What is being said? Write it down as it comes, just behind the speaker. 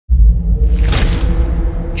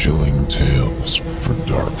Tales for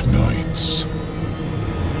Dark Nights.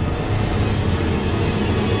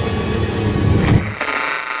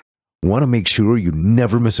 Want to make sure you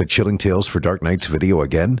never miss a Chilling Tales for Dark Nights video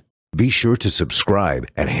again? Be sure to subscribe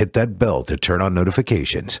and hit that bell to turn on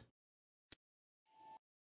notifications.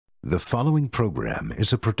 The following program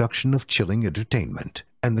is a production of Chilling Entertainment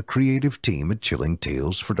and the creative team at Chilling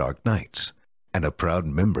Tales for Dark Nights, and a proud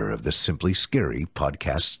member of the Simply Scary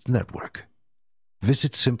Podcasts Network.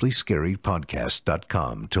 Visit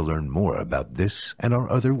simplyscarypodcast.com to learn more about this and our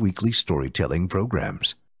other weekly storytelling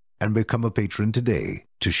programs, and become a patron today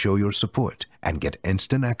to show your support and get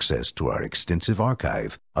instant access to our extensive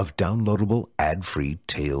archive of downloadable ad-free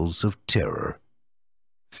tales of terror.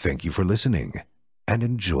 Thank you for listening, and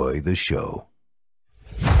enjoy the show.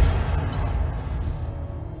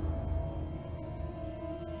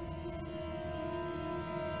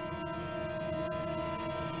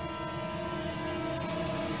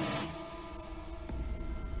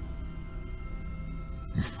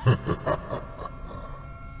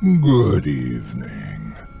 Good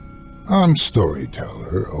evening. I'm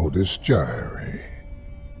storyteller Otis Jiry,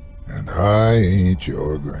 and I ain't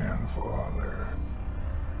your grandfather.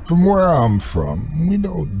 From where I'm from, we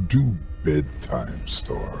don't do bedtime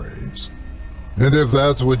stories. And if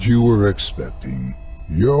that's what you were expecting,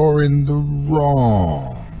 you're in the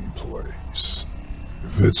wrong place.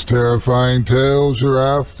 If it's terrifying tales you're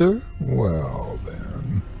after, well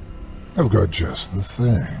then, I've got just the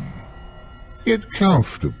thing. Get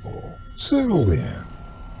comfortable, settle in,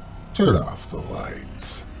 turn off the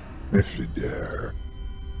lights, if you dare.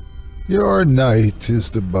 Your night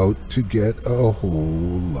is about to get a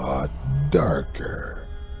whole lot darker.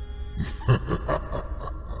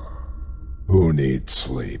 Who needs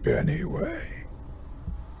sleep anyway?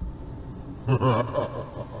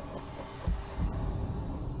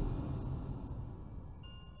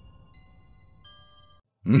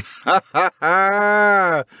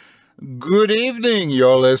 Good evening,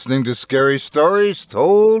 you're listening to Scary Stories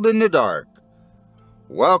Told in the Dark.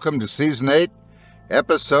 Welcome to Season 8,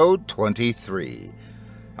 Episode 23.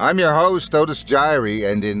 I'm your host, Otis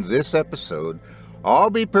Jiry, and in this episode, I'll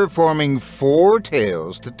be performing 4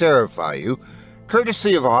 tales to terrify you,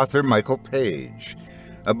 courtesy of author Michael Paige,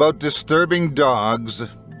 about disturbing dogs,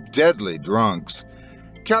 deadly drunks,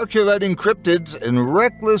 calculating cryptids, and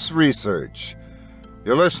reckless research.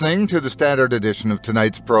 You're listening to the standard edition of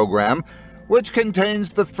tonight's program, which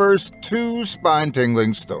contains the first 2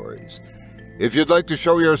 spine-tingling stories. If you'd like to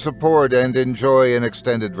show your support and enjoy an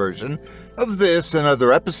extended version of this and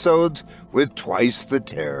other episodes with twice the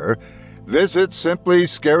terror, visit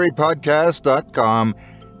simplyscarypodcast.com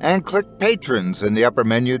and click Patrons in the upper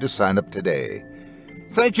menu to sign up today.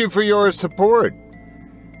 Thank you for your support.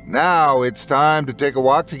 Now it's time to take a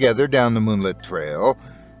walk together down the moonlit trail.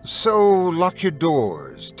 So lock your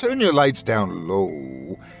doors, turn your lights down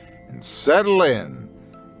low, and settle in.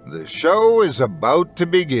 The show is about to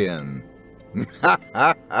begin. Ha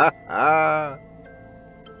ha ha ha!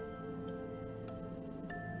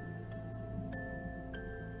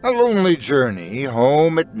 A lonely journey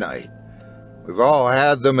home at night. We've all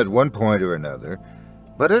had them at one point or another,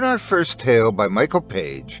 but in our first tale by Michael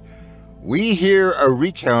Paige, we hear a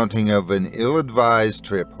recounting of an ill-advised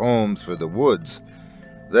trip home through the woods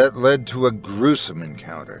that led to a gruesome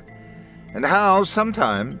encounter, and how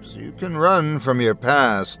sometimes you can run from your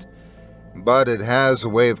past, but it has a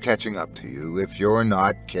way of catching up to you if you're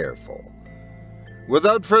not careful.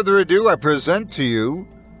 Without further ado, I present to you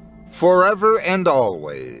Forever and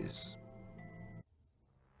Always.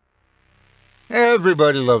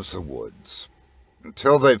 Everybody loves the woods,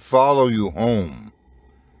 until they follow you home.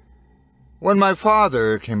 When my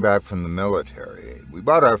father came back from the military, we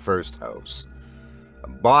bought our first house. A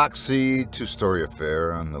boxy 2-story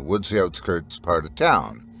affair on the woodsy outskirts part of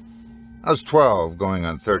town. I was 12, going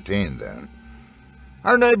on 13 then.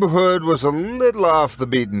 Our neighborhood was a little off the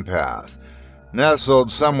beaten path,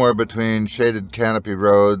 nestled somewhere between shaded canopy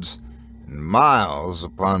roads and miles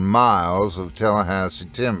upon miles of Tallahassee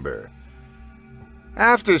timber.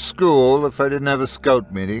 After school, if I didn't have a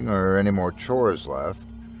scout meeting or any more chores left,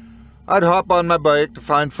 I'd hop on my bike to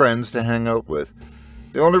find friends to hang out with.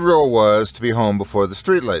 The only rule was to be home before the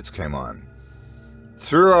streetlights came on.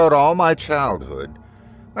 Throughout all my childhood,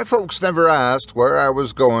 my folks never asked where I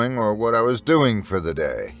was going or what I was doing for the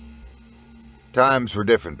day. Times were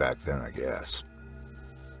different back then, I guess.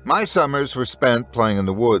 My summers were spent playing in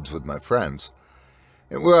the woods with my friends.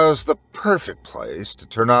 It was the perfect place to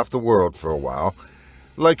turn off the world for a while,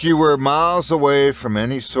 like you were miles away from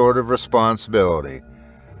any sort of responsibility.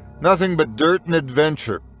 Nothing but dirt and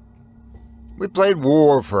adventure. We played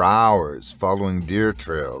war for hours, following deer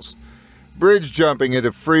trails, bridge jumping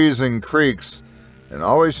into freezing creeks, and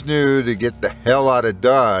always knew to get the hell out of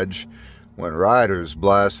Dodge when riders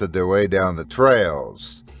blasted their way down the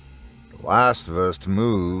trails. The last of us to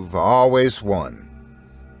move always won.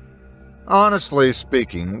 Honestly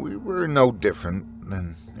speaking, we were no different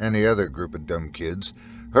than any other group of dumb kids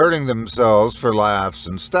hurting themselves for laughs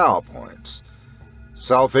and style points.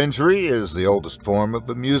 Self-injury is the oldest form of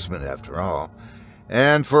amusement, after all,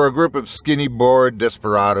 and for a group of skinny, bored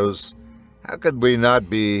desperados, how could we not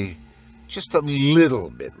be just a little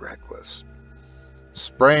bit reckless?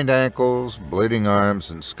 Sprained ankles, bleeding arms,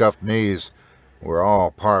 and scuffed knees were all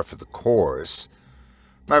par for the course.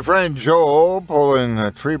 My friend Joel pulling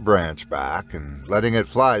a tree branch back and letting it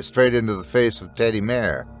fly straight into the face of Teddy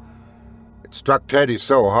Mare. It struck Teddy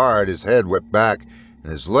so hard his head whipped back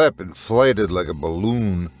and his lip inflated like a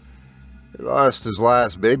balloon. He lost his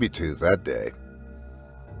last baby tooth that day.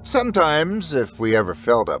 Sometimes, if we ever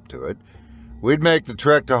felt up to it, we'd make the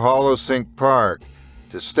trek to Hollow Sink Park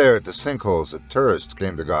to stare at the sinkholes that tourists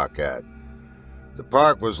came to gawk at. The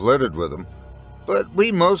park was littered with them, but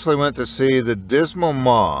we mostly went to see the Dismal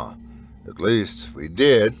Maw. At least we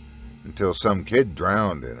did, until some kid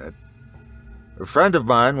drowned in it. A friend of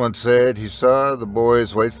mine once said he saw the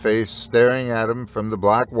boy's white face staring at him from the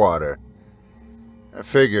black water. I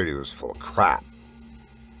figured he was full of crap.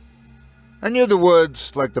 I knew the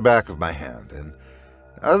woods like the back of my hand, and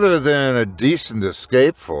other than a decent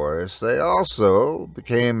escape for us, they also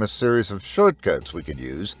became a series of shortcuts we could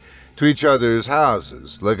use to each other's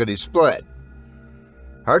houses, lickety-split.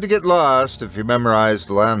 Hard to get lost if you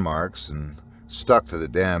memorized landmarks and stuck to the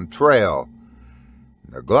damn trail.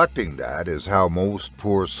 Neglecting that is how most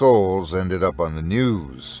poor souls ended up on the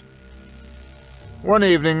news. One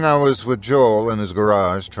evening I was with Joel in his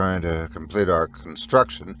garage trying to complete our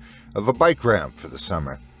construction of a bike ramp for the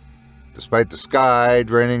summer. Despite the sky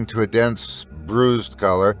draining to a dense, bruised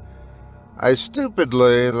color, I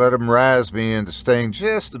stupidly let him razz me into staying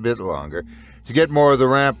just a bit longer to get more of the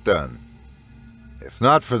ramp done. If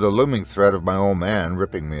not for the looming threat of my old man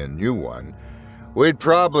ripping me a new one, we'd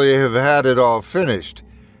probably have had it all finished,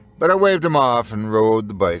 but I waved him off and rode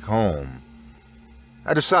the bike home.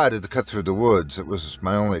 I decided to cut through the woods. It was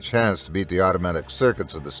my only chance to beat the automatic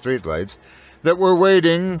circuits of the streetlights that were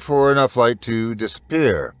waiting for enough light to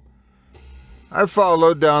disappear. I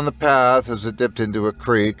followed down the path as it dipped into a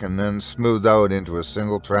creek and then smoothed out into a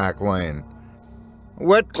single-track lane.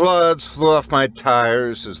 Wet clods flew off my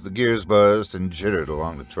tires as the gears buzzed and jittered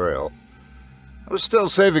along the trail. I was still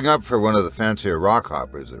saving up for one of the fancier rock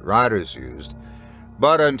hoppers that riders used,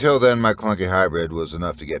 but until then my clunky hybrid was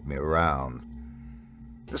enough to get me around.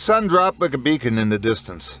 The sun dropped like a beacon in the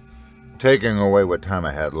distance, taking away what time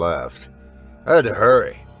I had left. I had to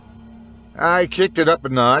hurry. I kicked it up a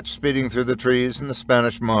notch, speeding through the trees and the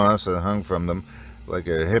Spanish moss that hung from them like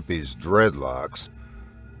a hippie's dreadlocks.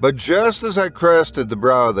 But just as I crested the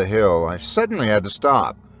brow of the hill, I suddenly had to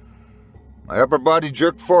stop. My upper body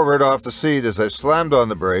jerked forward off the seat as I slammed on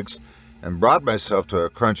the brakes and brought myself to a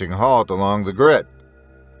crunching halt along the grit.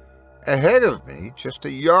 Ahead of me, just a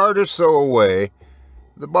yard or so away,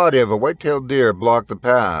 the body of a white-tailed deer blocked the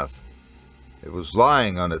path. It was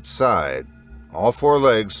lying on its side, all four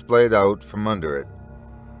legs splayed out from under it.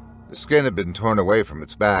 The skin had been torn away from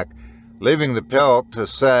its back, leaving the pelt to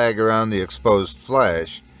sag around the exposed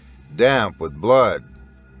flesh, damp with blood.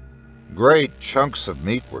 Great chunks of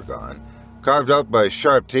meat were gone, carved out by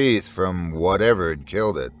sharp teeth from whatever had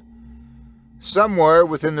killed it. Somewhere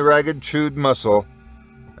within the ragged, chewed muscle,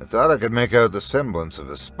 I thought I could make out the semblance of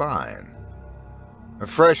a spine. A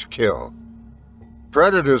fresh kill.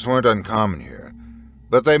 Predators weren't uncommon here,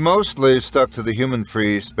 but they mostly stuck to the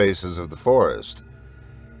human-free spaces of the forest.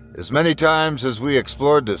 As many times as we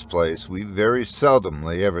explored this place, we very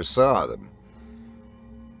seldomly ever saw them.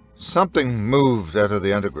 Something moved out of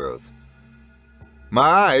the undergrowth. My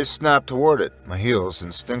eyes snapped toward it. My heels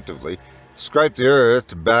instinctively scraped the earth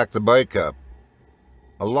to back the bike up.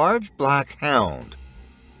 A large black hound.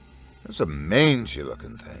 It was a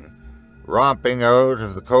mangy-looking thing, romping out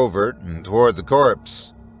of the covert and toward the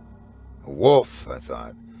corpse. A wolf, I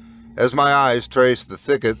thought, as my eyes traced the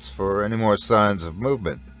thickets for any more signs of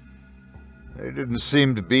movement. There didn't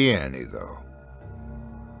seem to be any, though.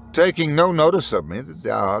 Taking no notice of me, the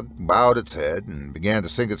dog bowed its head and began to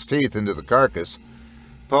sink its teeth into the carcass,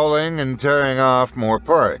 pulling and tearing off more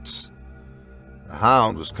parts. The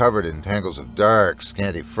hound was covered in tangles of dark,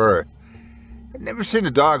 scanty fur. I'd never seen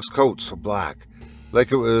a dog's coat so black,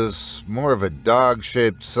 like it was more of a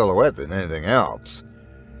dog-shaped silhouette than anything else.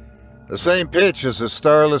 The same pitch as a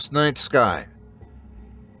starless night sky.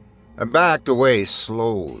 I backed away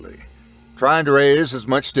slowly, trying to raise as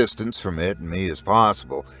much distance from it and me as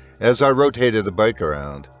possible as I rotated the bike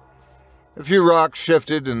around. A few rocks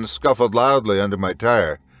shifted and scuffled loudly under my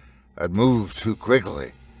tire. I'd moved too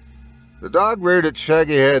quickly. The dog reared its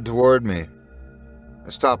shaggy head toward me. I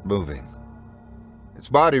stopped moving. Its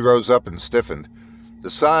body rose up and stiffened, the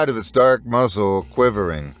side of its dark muzzle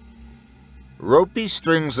quivering. Ropey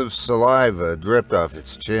strings of saliva dripped off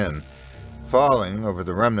its chin, falling over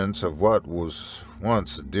the remnants of what was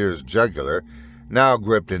once a deer's jugular, now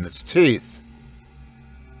gripped in its teeth.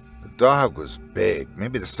 The dog was big,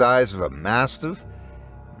 maybe the size of a mastiff,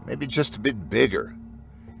 maybe just a bit bigger.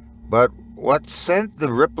 But what sent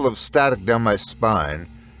the ripple of static down my spine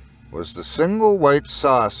was the single white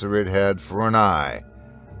saucer it had for an eye.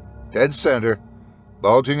 Dead center,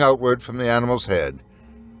 bulging outward from the animal's head.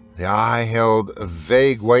 The eye held a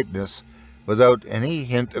vague whiteness without any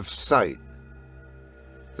hint of sight.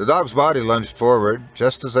 The dog's body lunged forward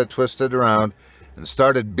just as I twisted around and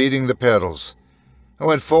started beating the pedals. I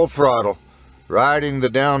went full throttle, riding the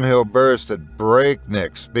downhill burst at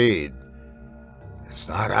breakneck speed. It's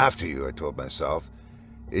not after you, I told myself.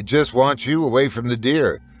 It just wants you away from the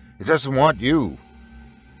deer. It doesn't want you.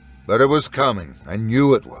 But it was coming. I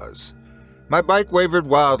knew it was. My bike wavered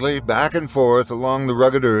wildly back and forth along the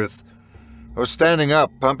rugged earth. I was standing up,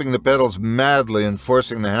 pumping the pedals madly and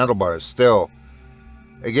forcing the handlebars still.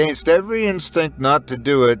 Against every instinct not to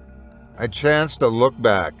do it, I chanced to look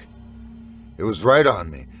back. It was right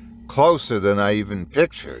on me, closer than I even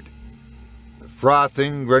pictured. The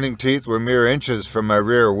frothing, grinning teeth were mere inches from my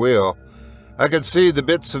rear wheel. I could see the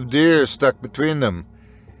bits of deer stuck between them.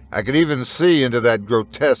 I could even see into that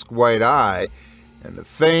grotesque white eye and the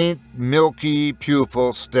faint, milky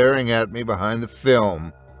pupil staring at me behind the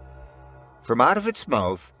film. From out of its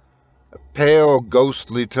mouth, a pale,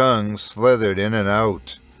 ghostly tongue slithered in and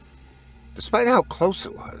out. Despite how close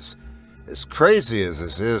it was, as crazy as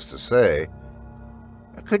this is to say,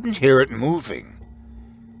 I couldn't hear it moving.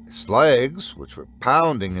 Its legs, which were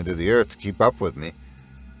pounding into the earth to keep up with me,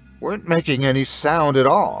 weren't making any sound at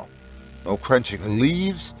all. No crunching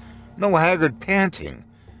leaves, no haggard panting,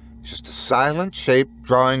 just a silent shape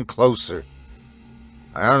drawing closer.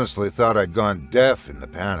 I honestly thought I'd gone deaf in the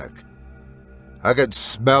panic. I could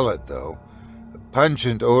smell it, though, the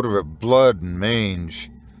pungent odor of blood and mange.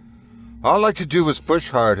 All I could do was push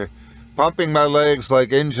harder, pumping my legs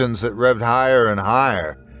like engines that revved higher and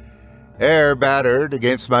higher. Air battered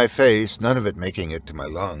against my face, none of it making it to my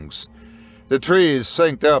lungs. The trees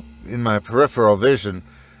synced up in my peripheral vision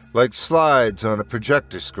like slides on a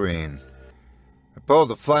projector screen. I pulled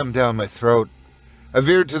the phlegm down my throat. I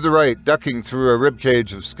veered to the right, ducking through a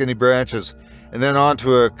ribcage of skinny branches and then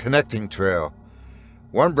onto a connecting trail.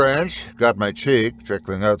 One branch got my cheek,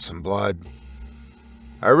 trickling out some blood.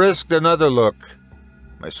 I risked another look.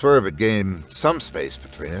 My swerve had gained some space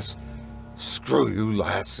between us. Screw you,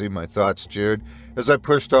 lassie, my thoughts jeered as I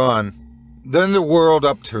pushed on. Then the world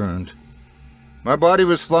upturned. My body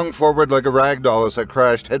was flung forward like a rag doll as I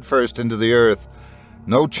crashed headfirst into the earth.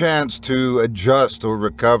 No chance to adjust or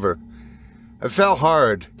recover. I fell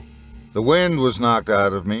hard. The wind was knocked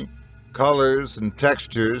out of me. Colors and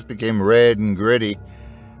textures became red and gritty.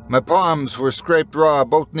 My palms were scraped raw,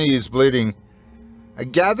 both knees bleeding. I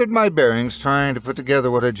gathered my bearings, trying to put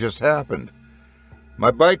together what had just happened.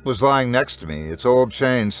 My bike was lying next to me, its old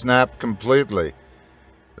chain snapped completely.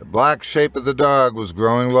 The black shape of the dog was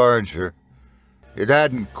growing larger. It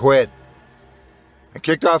hadn't quit. I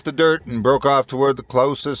kicked off the dirt and broke off toward the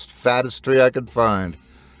closest, fattest tree I could find.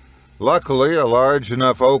 Luckily, a large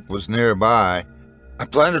enough oak was nearby. I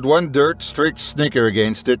planted one dirt-streaked sneaker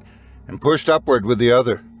against it and pushed upward with the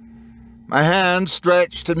other. My hand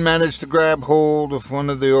stretched and managed to grab hold of one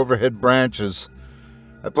of the overhead branches.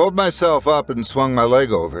 I pulled myself up and swung my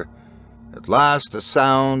leg over. At last, a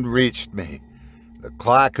sound reached me, the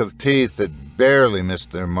clack of teeth that barely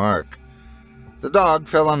missed their mark. The dog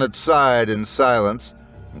fell on its side in silence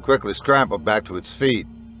and quickly scrambled back to its feet.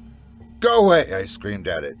 "Go away!" I screamed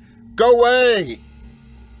at it. "Go away!"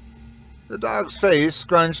 The dog's face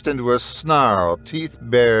scrunched into a snarl, teeth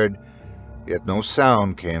bared, yet no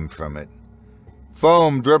sound came from it.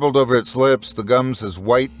 Foam dribbled over its lips, the gums as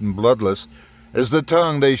white and bloodless as the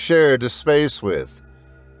tongue they shared a space with.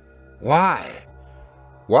 Why?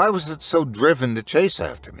 Why was it so driven to chase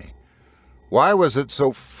after me? Why was it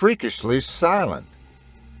so freakishly silent?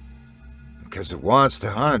 Because it wants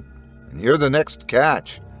to hunt, and you're the next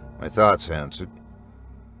catch, my thoughts answered.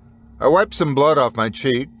 I wiped some blood off my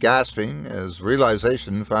cheek, gasping as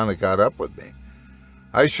realization finally caught up with me.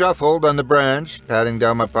 I shuffled on the branch, patting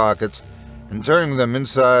down my pockets and turning them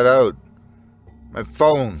inside out. My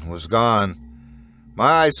phone was gone.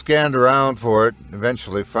 My eye scanned around for it,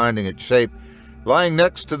 eventually finding its shape lying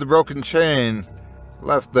next to the broken chain,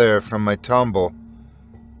 left there from my tumble.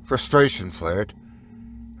 Frustration flared.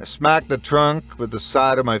 I smacked the trunk with the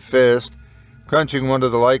side of my fist, crunching one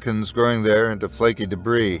of the lichens growing there into flaky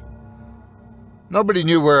debris. Nobody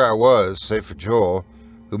knew where I was, save for Joel,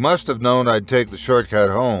 who must have known I'd take the shortcut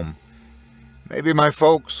home. Maybe my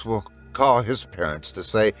folks will call his parents to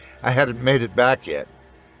say I hadn't made it back yet.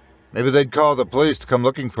 Maybe they'd call the police to come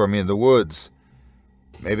looking for me in the woods.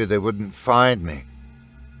 Maybe they wouldn't find me.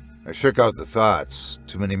 I shook out the thoughts.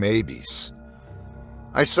 Too many maybes.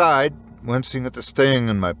 I sighed, wincing at the sting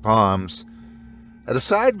in my palms. At a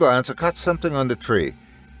side glance, I caught something on the tree,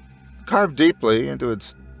 carved deeply into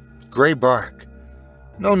its gray bark.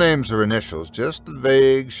 No names or initials, just the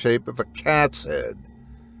vague shape of a cat's head.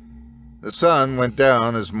 The sun went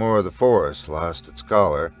down as more of the forest lost its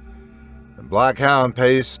color. The black hound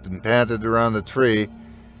paced and panted around the tree,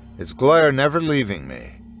 its glare never leaving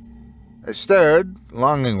me. I stared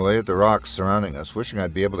longingly at the rocks surrounding us, wishing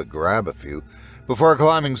I'd be able to grab a few before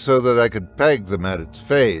climbing so that I could peg them at its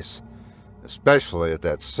face, especially at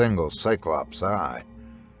that single cyclops eye.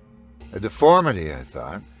 A deformity, I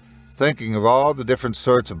thought, thinking of all the different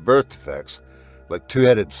sorts of birth defects, like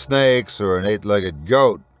two-headed snakes or an eight-legged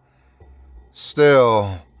goat.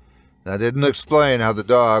 Still, that didn't explain how the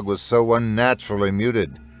dog was so unnaturally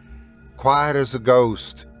muted, quiet as a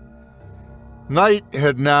ghost. Night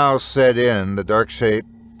had now set in. The dark shape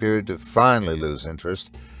appeared to finally lose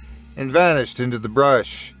interest and vanished into the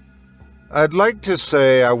brush. I'd like to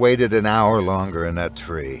say I waited an hour longer in that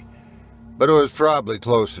tree, but it was probably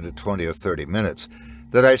closer to 20 or 30 minutes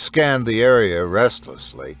that I scanned the area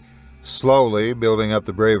restlessly, slowly building up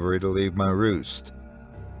the bravery to leave my roost.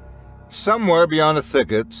 Somewhere beyond the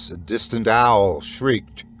thickets, a distant owl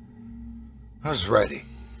shrieked. I was ready.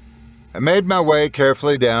 I made my way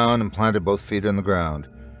carefully down and planted both feet on the ground.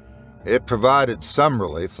 It provided some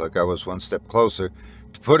relief, like I was one step closer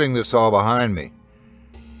to putting this all behind me.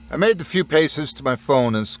 I made the few paces to my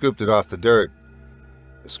phone and scooped it off the dirt.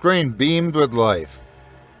 The screen beamed with life.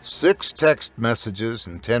 6 text messages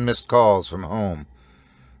and 10 missed calls from home.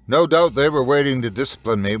 No doubt they were waiting to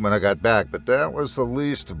discipline me when I got back, but that was the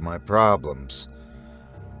least of my problems.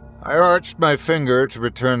 I arched my finger to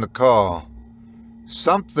return the call.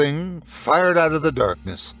 Something fired out of the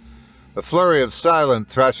darkness, a flurry of silent,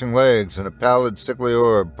 thrashing legs and a pallid, sickly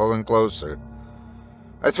orb pulling closer.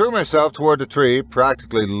 I threw myself toward the tree,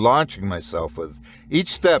 practically launching myself with each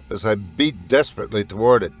step as I beat desperately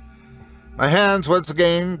toward it. My hands once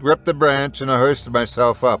again gripped the branch and I hoisted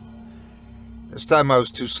myself up. This time I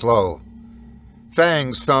was too slow.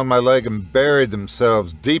 Fangs found my leg and buried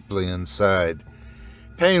themselves deeply inside.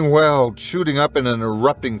 Pain welled, shooting up in an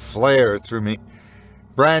erupting flare through me.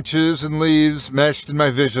 Branches and leaves meshed in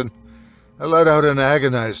my vision. I let out an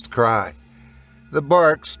agonized cry. The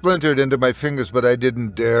bark splintered into my fingers, but I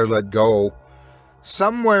didn't dare let go.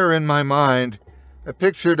 Somewhere in my mind, I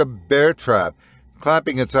pictured a bear trap,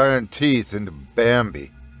 clamping its iron teeth into Bambi.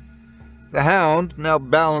 The hound, now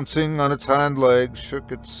balancing on its hind legs,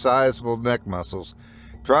 shook its sizable neck muscles,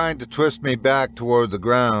 trying to twist me back toward the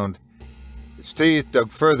ground. Its teeth dug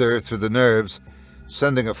further through the nerves,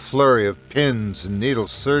 sending a flurry of pins and needles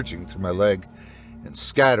surging through my leg and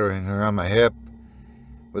scattering around my hip.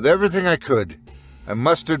 With everything I could, I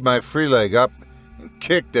mustered my free leg up and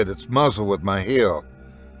kicked at its muzzle with my heel.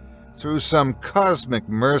 Through some cosmic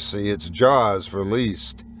mercy, its jaws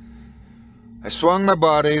released. I swung my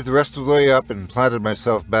body the rest of the way up and planted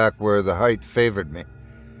myself back where the height favored me.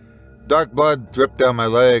 Dark blood dripped down my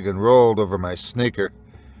leg and rolled over my sneaker.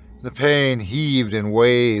 The pain heaved in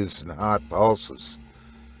waves and hot pulses.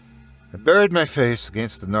 I buried my face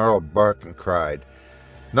against the gnarled bark and cried,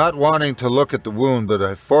 not wanting to look at the wound, but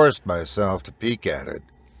I forced myself to peek at it.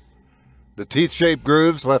 The teeth-shaped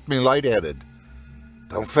grooves left me lightheaded.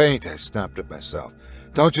 "Don't faint," I snapped at myself.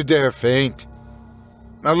 "Don't you dare faint."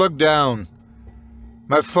 I looked down.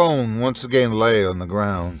 My phone once again lay on the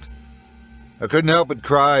ground. I couldn't help but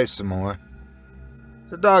cry some more.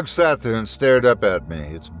 The dog sat there and stared up at me,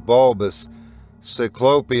 its bulbous,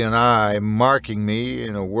 cyclopean eye marking me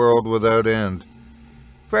in a world without end.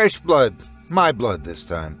 Fresh blood, my blood this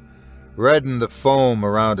time, reddened the foam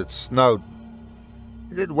around its snout.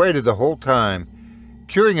 It had waited the whole time,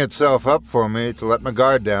 queuing itself up for me to let my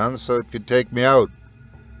guard down so it could take me out.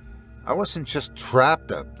 I wasn't just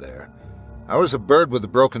trapped up there. I was a bird with a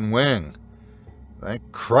broken wing.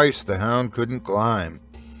 Thank Christ the hound couldn't climb.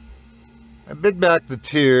 I bit back the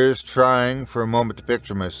tears, trying for a moment to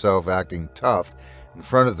picture myself acting tough in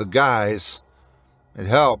front of the guys. It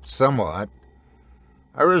helped somewhat.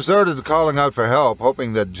 I resorted to calling out for help,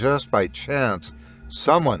 hoping that just by chance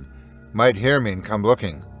someone might hear me and come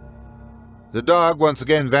looking. The dog once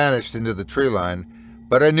again vanished into the tree line,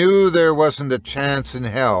 but I knew there wasn't a chance in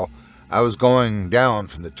hell I was going down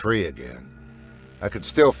from the tree again. I could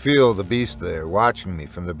still feel the beast there, watching me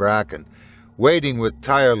from the bracken, waiting with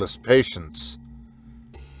tireless patience.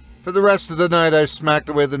 For the rest of the night, I smacked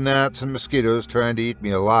away the gnats and mosquitoes trying to eat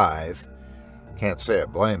me alive. Can't say I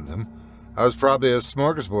blamed them. I was probably a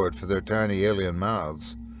smorgasbord for their tiny alien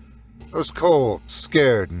mouths. I was cold,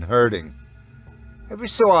 scared, and hurting. Every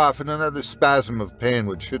so often, another spasm of pain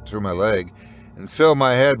would shoot through my leg and fill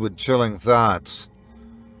my head with chilling thoughts.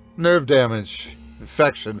 Nerve damage,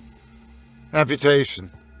 infection,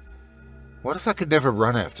 amputation. What if I could never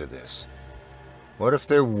run after this? What if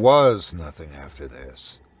there was nothing after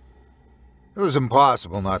this? It was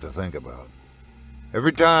impossible not to think about.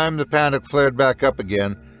 Every time the panic flared back up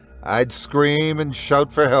again, I'd scream and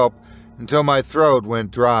shout for help until my throat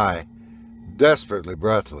went dry, desperately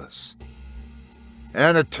breathless.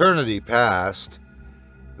 An eternity passed.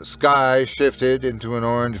 The sky shifted into an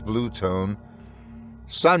orange-blue tone.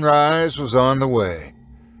 Sunrise was on the way.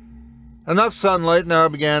 Enough sunlight now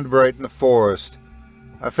began to brighten the forest.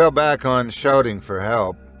 I fell back on shouting for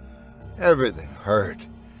help. Everything hurt,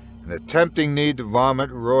 and a tempting need to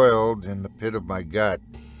vomit roiled in the pit of my gut.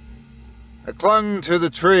 I clung to the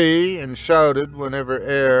tree and shouted whenever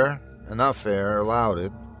enough air, allowed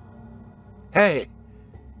it. "Hey,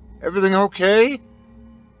 everything okay?"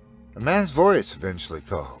 A man's voice eventually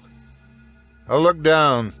called. I looked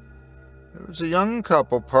down. There was a young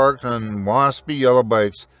couple parked on waspy yellow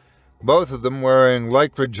bikes, both of them wearing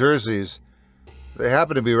lycra jerseys. They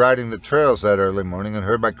happened to be riding the trails that early morning and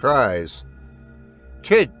heard my cries.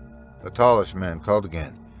 "Kid," the tallish man called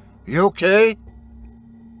again. "You okay?"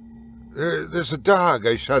 There's a dog,"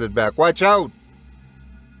 I shouted back. "Watch out!"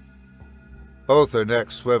 Both their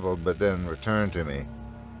necks swiveled, but then returned to me.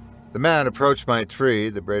 The man approached my tree.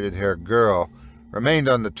 The braided-haired girl remained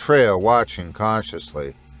on the trail, watching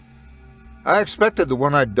cautiously. I expected the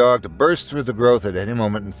one-eyed dog to burst through the growth at any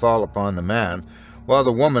moment and fall upon the man, while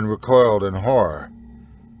the woman recoiled in horror.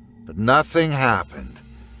 But nothing happened.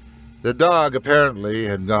 The dog apparently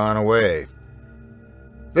had gone away.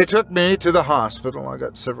 They took me to the hospital. I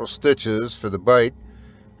got several stitches for the bite,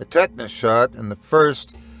 a tetanus shot, and the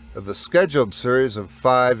first of a scheduled series of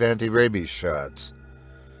 5 anti-rabies shots.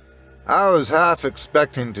 I was half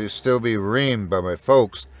expecting to still be reamed by my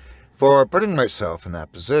folks for putting myself in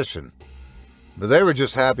that position, but they were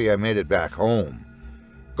just happy I made it back home.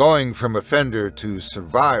 Going from offender to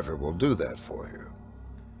survivor will do that for you.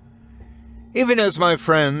 Even as my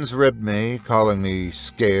friends ribbed me, calling me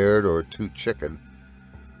scared or too chicken,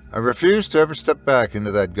 I refused to ever step back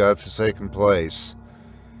into that godforsaken place.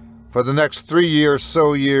 For the next 3 or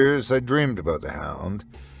so years, I dreamed about the hound,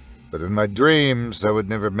 but in my dreams, I would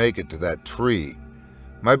never make it to that tree.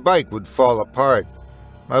 My bike would fall apart,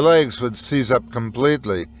 my legs would seize up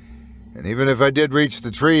completely, and even if I did reach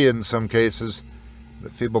the tree in some cases, the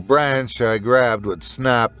feeble branch I grabbed would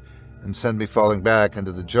snap and send me falling back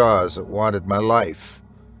into the jaws that wanted my life.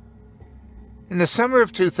 In the summer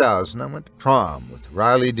of 2000, I went to prom with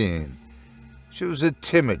Riley Dean. She was a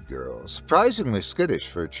timid girl, surprisingly skittish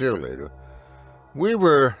for a cheerleader. We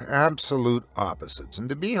were absolute opposites, and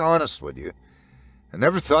to be honest with you, I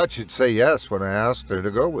never thought she'd say yes when I asked her to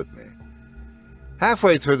go with me.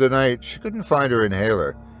 Halfway through the night, she couldn't find her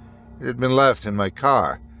inhaler. It had been left in my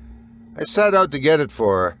car. I set out to get it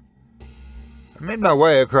for her. I made my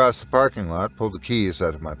way across the parking lot, pulled the keys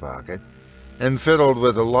out of my pocket, and fiddled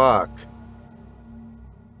with a lock.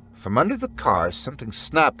 From under the car, something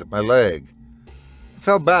snapped at my leg. I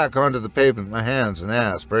fell back onto the pavement, my hands and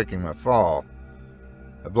ass breaking my fall.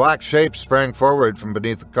 A black shape sprang forward from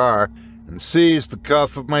beneath the car and seized the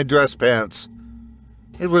cuff of my dress pants.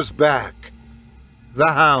 It was back.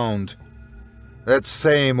 The hound. That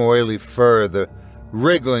same oily fur, the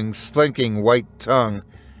wriggling, slinking white tongue,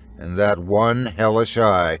 and that one hellish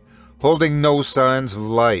eye, holding no signs of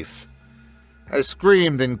life. I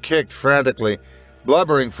screamed and kicked frantically,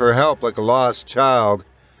 blubbering for help like a lost child.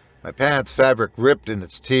 My pants fabric ripped in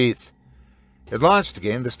its teeth. It launched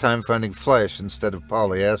again, this time finding flesh instead of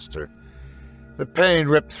polyester. The pain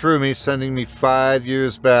ripped through me, sending me 5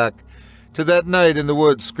 years back to that night in the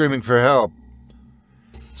woods screaming for help.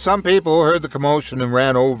 Some people heard the commotion and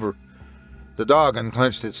ran over. The dog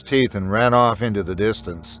unclenched its teeth and ran off into the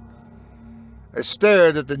distance. I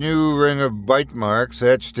stared at the new ring of bite marks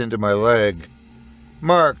etched into my leg.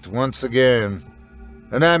 Marked once again.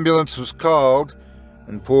 An ambulance was called,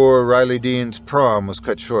 and poor Riley Dean's prom was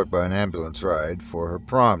cut short by an ambulance ride for her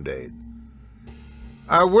prom date.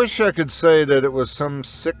 I wish I could say that it was some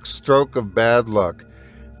sick stroke of bad luck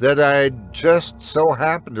that I'd just so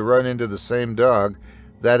happened to run into the same dog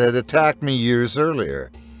that had attacked me years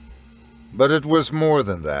earlier. But it was more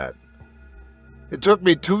than that. It took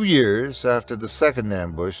me 2 years after the second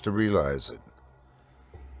ambush to realize it.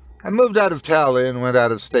 I moved out of Tally and went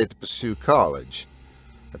out of state to pursue college.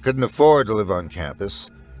 I couldn't afford to live on campus,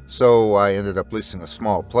 so I ended up leasing a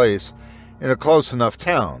small place in a close enough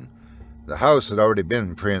town. The house had already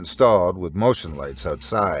been pre-installed with motion lights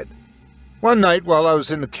outside. One night while I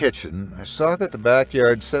was in the kitchen, I saw that the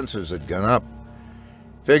backyard sensors had gone up.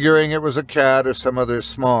 Figuring it was a cat or some other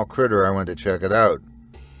small critter, I went to check it out.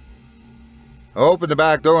 I opened the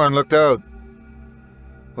back door and looked out.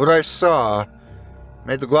 What I saw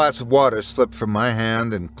made the glass of water slip from my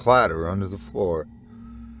hand and clatter onto the floor.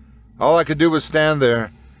 All I could do was stand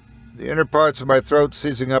there, the inner parts of my throat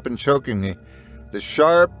seizing up and choking me, the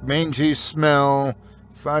sharp, mangy smell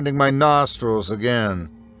finding my nostrils again.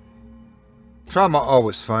 Trauma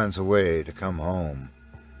always finds a way to come home.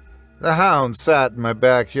 The hound sat in my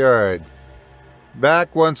backyard,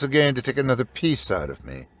 back once again to take another piece out of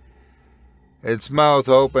me. Its mouth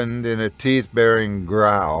opened in a teeth-baring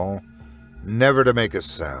growl, never to make a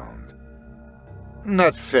sound. "I'm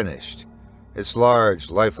not finished," its large,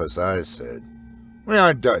 lifeless eyes said. "We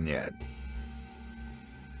aren't done yet."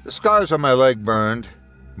 The scars on my leg burned,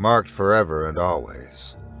 marked forever and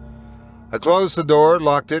always. I closed the door,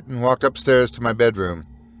 locked it, and walked upstairs to my bedroom.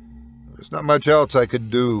 There was not much else I could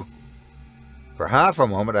do. For half a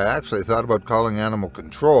moment, I actually thought about calling animal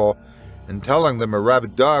control and telling them a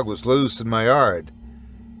rabid dog was loose in my yard.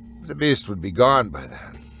 The beast would be gone by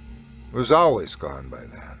then. It was always gone by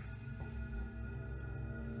then.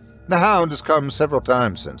 The hound has come several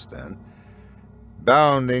times since then,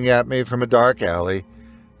 bounding at me from a dark alley,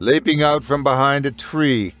 leaping out from behind a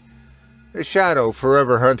tree, a shadow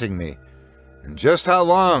forever hunting me, and just how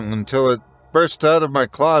long until it burst out of my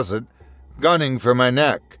closet, gunning for my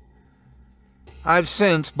neck. I've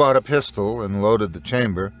since bought a pistol and loaded the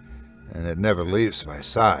chamber, and it never leaves my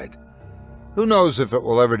side. Who knows if it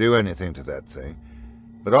will ever do anything to that thing,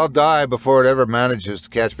 but I'll die before it ever manages to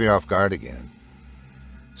catch me off guard again.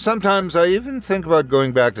 Sometimes I even think about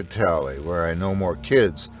going back to Tally, where I know more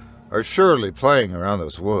kids are surely playing around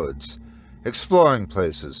those woods, exploring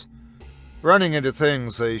places, running into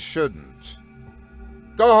things they shouldn't.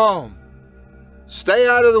 "Go home! Stay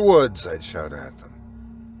out of the woods," I'd shout at them.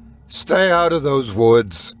 "Stay out of those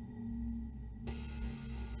woods."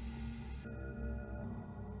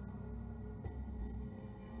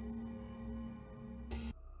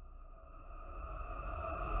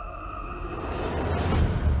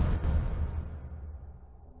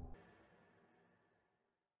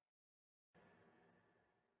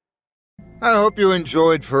 I hope you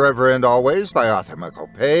enjoyed Forever and Always by author Michael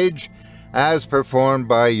Paige, as performed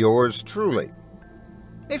by yours truly.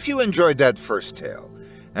 If you enjoyed that first tale,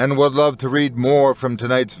 and would love to read more from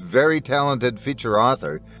tonight's very talented feature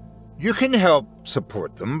author, you can help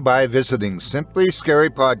support them by visiting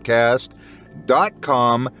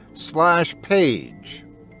simplyscarypodcast.com/page.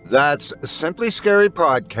 That's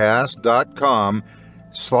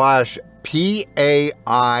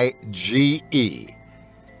simplyscarypodcast.com/PAIGE.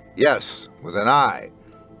 Yes, with an I,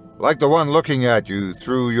 like the one looking at you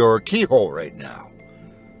through your keyhole right now.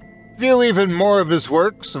 View even more of his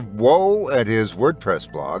works of woe at his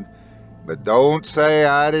WordPress blog, but don't say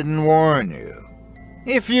I didn't warn you.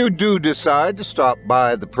 If you do decide to stop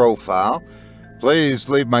by the profile, please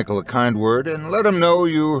leave Michael a kind word and let him know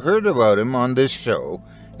you heard about him on this show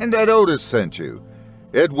and that Otis sent you.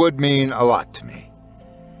 It would mean a lot to me.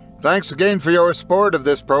 Thanks again for your support of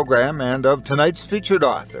this program and of tonight's featured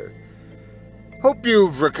author. Hope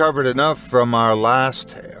you've recovered enough from our last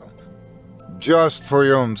tale. Just for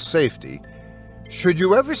your own safety, should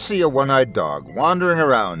you ever see a one-eyed dog wandering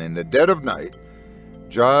around in the dead of night,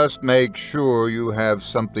 just make sure you have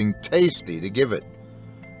something tasty to give it.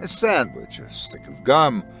 A sandwich, a stick of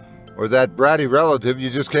gum, or that bratty relative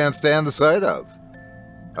you just can't stand the sight of.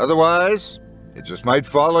 Otherwise, it just might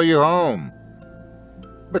follow you home.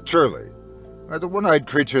 But truly, are the one-eyed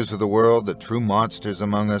creatures of the world the true monsters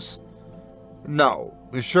among us? No,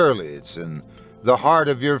 surely it's in the heart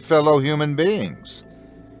of your fellow human beings.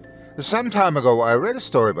 Some time ago, I read a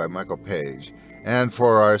story by Michael Paige, and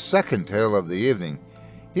for our second tale of the evening,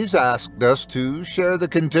 he's asked us to share the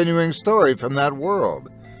continuing story from that world.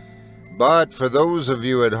 But for those of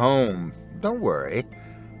you at home, don't worry.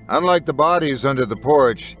 Unlike the bodies under the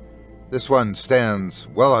porch, this one stands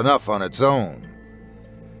well enough on its own.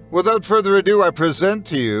 Without further ado, I present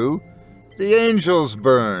to you The Angels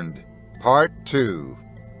Burned, Part 2.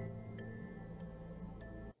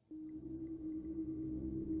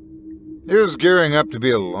 It was gearing up to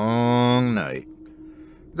be a long night.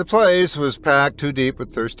 The place was packed too deep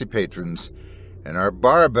with thirsty patrons, and our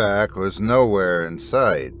barback was nowhere in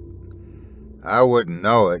sight. I wouldn't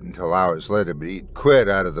know it until hours later, but he'd quit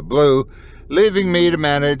out of the blue, leaving me to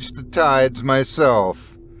manage the tides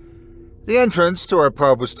myself. The entrance to our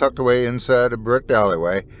pub was tucked away inside a bricked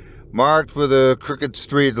alleyway, marked with a crooked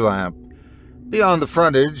street lamp. Beyond the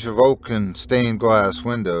frontage of oak and stained glass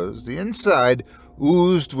windows, the inside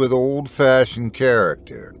oozed with old-fashioned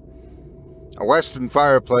character. A western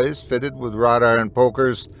fireplace fitted with wrought iron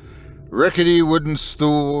pokers, rickety wooden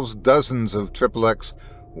stools, dozens of XXX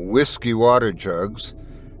whiskey water jugs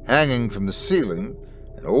hanging from the ceiling,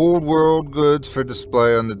 and old-world goods for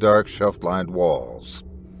display on the dark shelf-lined walls.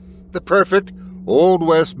 The perfect Old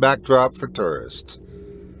West backdrop for tourists.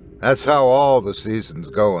 That's how all the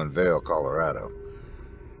seasons go in Vail, Colorado.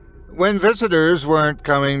 When visitors weren't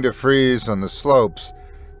coming to freeze on the slopes,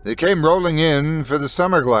 they came rolling in for the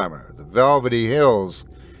summer glamour, the velvety hills,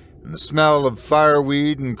 and the smell of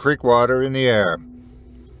fireweed and creek water in the air.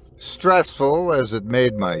 Stressful as it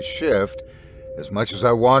made my shift, as much as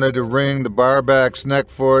I wanted to wring the barback's neck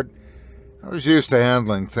for it, I was used to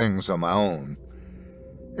handling things on my own.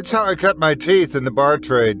 It's how I cut my teeth in the bar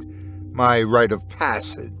trade, my rite of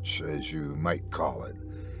passage, as you might call it.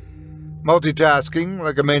 Multitasking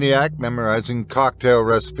like a maniac, memorizing cocktail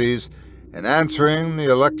recipes, and answering the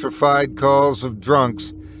electrified calls of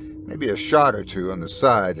drunks, maybe a shot or two on the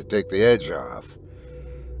side to take the edge off.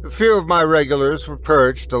 A few of my regulars were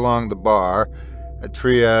perched along the bar, a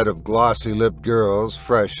triad of glossy-lipped girls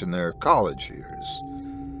fresh in their college years.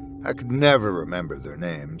 I could never remember their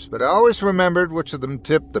names, but I always remembered which of them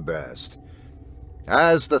tipped the best.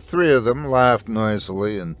 As the three of them laughed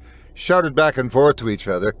noisily and shouted back and forth to each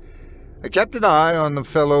other, I kept an eye on the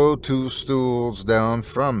fellow 2 stools down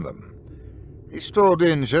from them. He strolled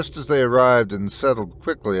in just as they arrived and settled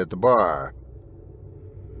quickly at the bar.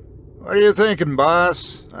 "What are you thinking,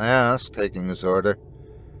 boss?" I asked, taking his order.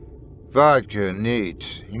 "Vodka,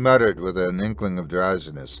 neat," he muttered with an inkling of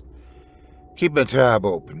drowsiness. "Keep my tab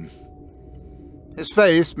open." His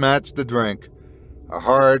face matched the drink, a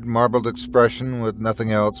hard, marbled expression with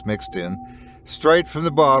nothing else mixed in, straight from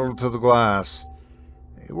the bottle to the glass.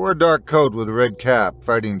 He wore a dark coat with a red cap,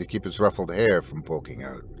 fighting to keep his ruffled hair from poking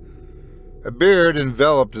out. A beard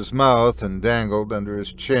enveloped his mouth and dangled under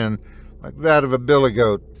his chin like that of a billy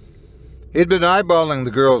goat. He'd been eyeballing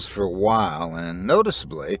the girls for a while, and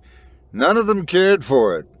noticeably, none of them cared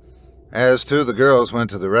for it. As 2 of the girls went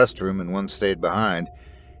to the restroom and 1 stayed behind,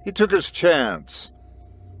 he took his chance.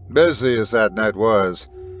 Busy as that night was,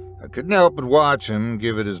 I couldn't help but watch him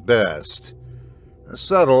give it his best. A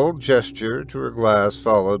subtle gesture to her glass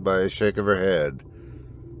followed by a shake of her head.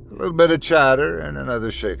 A little bit of chatter and another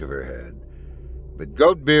shake of her head. But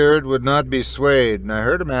Goatbeard would not be swayed, and I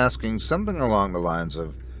heard him asking something along the lines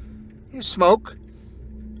of, "You smoke?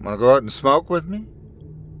 Want to go out and smoke with me?"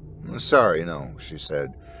 "Sorry, no," she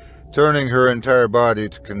said, turning her entire body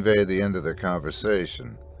to convey the end of their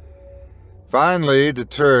conversation. Finally,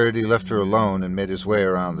 deterred, he left her alone and made his way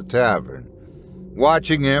around the tavern.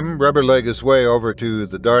 Watching him rubber-leg his way over to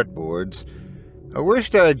the dartboards, I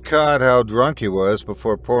wished I'd caught how drunk he was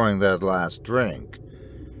before pouring that last drink.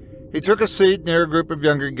 He took a seat near a group of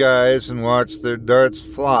younger guys and watched their darts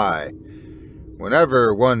fly.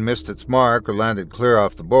 Whenever one missed its mark or landed clear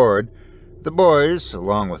off the board, the boys,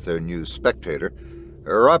 along with their new spectator,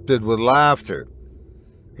 erupted with laughter.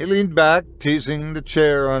 He leaned back, teasing the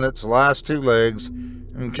chair on its last 2 legs,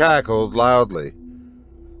 and cackled loudly.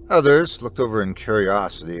 Others looked over in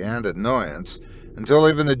curiosity and annoyance, until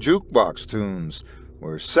even the jukebox tunes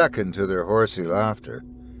were second to their horsey laughter.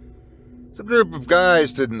 The group of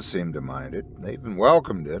guys didn't seem to mind it. They even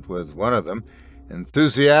welcomed it, with one of them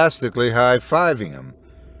enthusiastically high-fiving him.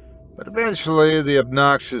 But eventually the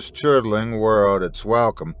obnoxious chortling wore out its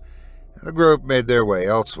welcome, and the group made their way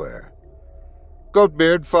elsewhere.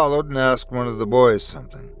 Goatbeard followed and asked one of the boys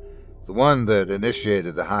something, the one that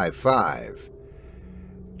initiated the high five.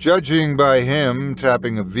 Judging by him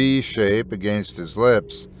tapping a V shape against his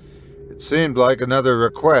lips, it seemed like another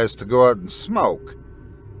request to go out and smoke.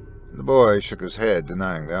 The boy shook his head,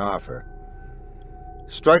 denying the offer.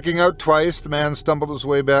 Striking out twice, the man stumbled his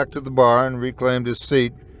way back to the bar and reclaimed his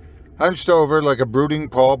seat, hunched over like a brooding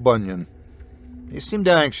Paul Bunyan. He seemed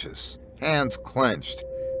anxious, hands clenched,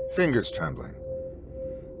 fingers trembling.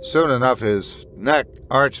 Soon enough, his neck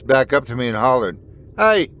arched back up to me and hollered,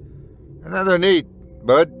 "Hey, another neat,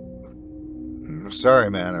 bud." "Sorry,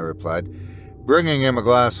 man," I replied, bringing him a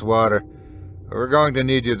glass of water. "We're going to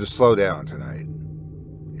need you to slow down tonight."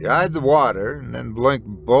 He eyed the water and then blinked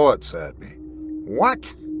bullets at me.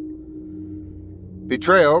 "What?"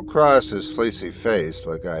 Betrayal crossed his fleecy face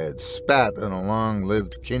like I had spat on a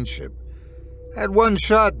long-lived kinship. Had one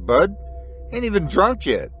shot, bud. Ain't even drunk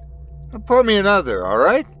yet. Now pour me another, all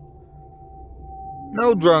right?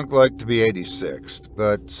 No drunk liked to be 86th,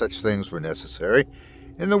 but such things were necessary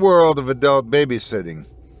in the world of adult babysitting.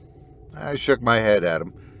 I shook my head at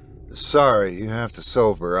him. Sorry, you have to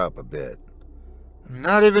sober up a bit. I'm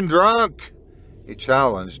not even drunk, he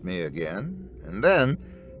challenged me again, and then,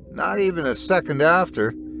 not even a second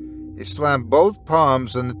after, he slammed both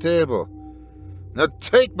palms on the table. Now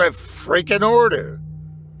take my freaking order.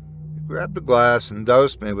 He grabbed the glass and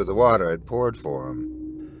doused me with the water I'd poured for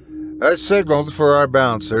him. I signaled for our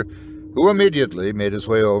bouncer, who immediately made his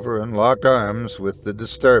way over and locked arms with the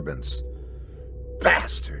disturbance.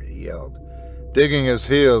 Bastard, he yelled, digging his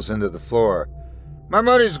heels into the floor. My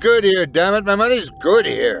money's good here, damn it, my money's good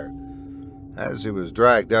here. As he was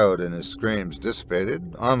dragged out and his screams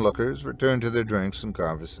dissipated, onlookers returned to their drinks and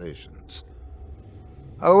conversations.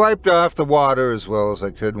 I wiped off the water as well as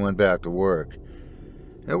I could and went back to work.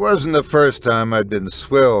 It wasn't the first time I'd been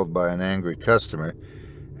swilled by an angry customer,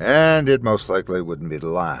 and it most likely wouldn't be the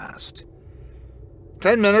last.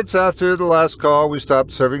 10 minutes after the last call, we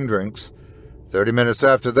stopped serving drinks. 30 minutes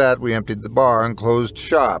after that, we emptied the bar and closed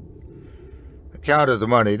shop. I counted the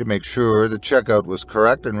money to make sure the checkout was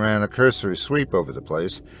correct and ran a cursory sweep over the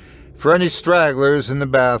place for any stragglers in the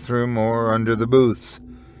bathroom or under the booths.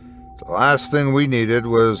 The last thing we needed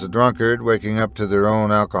was a drunkard waking up to their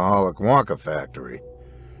own alcoholic Wonka factory.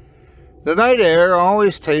 The night air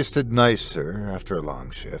always tasted nicer after a long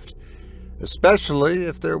shift, especially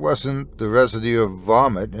if there wasn't the residue of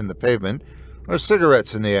vomit in the pavement or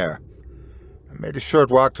cigarettes in the air. I made a short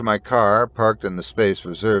walk to my car, parked in the space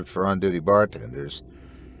reserved for on-duty bartenders.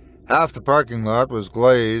 Half the parking lot was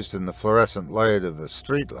glazed in the fluorescent light of a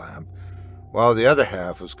street lamp, while the other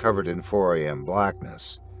half was covered in 4 a.m.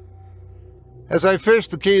 blackness. As I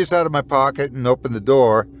fished the keys out of my pocket and opened the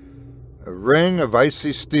door, a ring of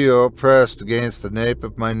icy steel pressed against the nape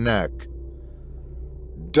of my neck.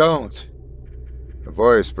 Don't! A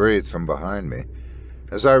voice breathed from behind me,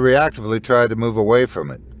 as I reactively tried to move away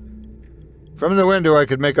from it. From the window I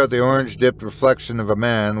could make out the orange-dipped reflection of a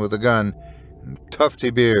man with a gun and a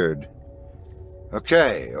tufty beard.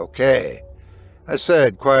 Okay, I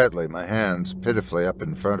said quietly, my hands pitifully up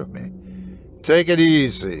in front of me. Take it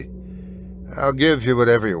easy. I'll give you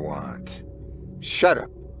whatever you want. Shut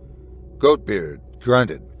up. Goatbeard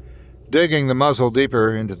grunted, digging the muzzle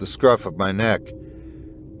deeper into the scruff of my neck.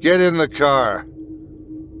 Get in the car.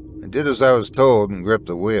 I did as I was told and gripped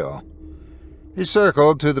the wheel. He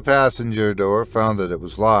circled to the passenger door, found that it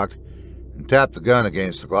was locked, and tapped the gun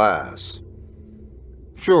against the glass.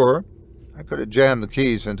 Sure, I could have jammed the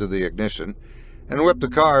keys into the ignition and whipped the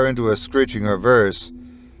car into a screeching reverse,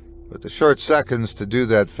 but the short seconds to do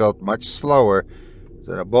that felt much slower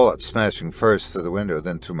than a bullet smashing first through the window,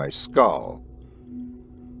 then through my skull.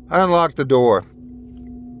 I unlocked the door.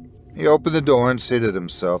 He opened the door and seated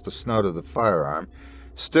himself, the snout of the firearm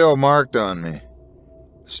still marked on me.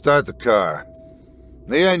 Start the car.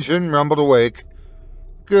 The engine rumbled awake.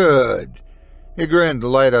 Good. He grinned, the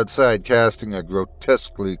light outside casting a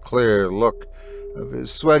grotesquely clear look of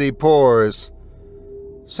his sweaty pores.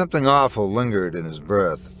 Something awful lingered in his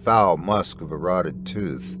breath, the foul musk of a rotted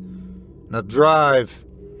tooth. Now drive.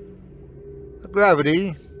 The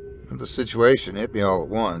gravity of the situation hit me all at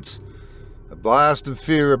once, a blast of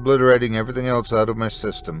fear obliterating everything else out of my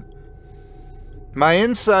system. My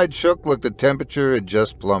inside shook like the temperature had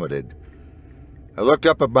just plummeted. I looked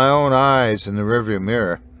up at my own eyes in the rearview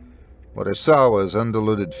mirror. What I saw was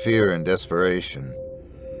undiluted fear and desperation.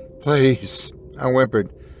 Please, I whimpered.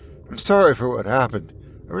 I'm sorry for what happened.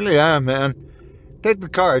 I really am, man. Take the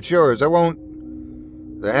car, it's yours. I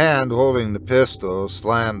won't... The hand holding the pistol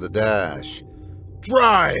slammed the dash.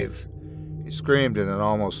 Drive! He screamed in an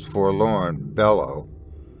almost forlorn bellow.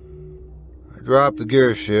 I dropped the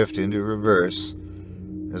gear shift into reverse.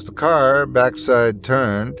 As the car backside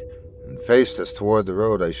turned and faced us toward the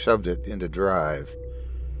road, I shoved it into drive.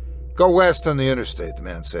 Go west on the interstate, the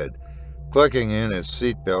man said, clicking in his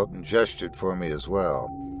seatbelt, and gestured for me as well.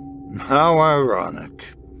 How ironic.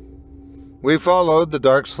 We followed the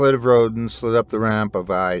dark slit of road and slid up the ramp of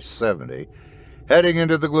I-70, heading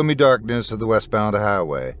into the gloomy darkness of the westbound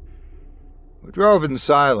highway. We drove in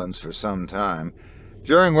silence for some time,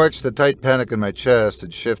 during which the tight panic in my chest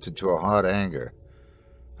had shifted to a hot anger.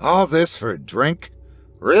 All this for a drink?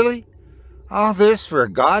 Really? All this for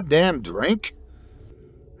a goddamn drink?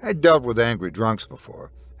 I'd dealt with angry drunks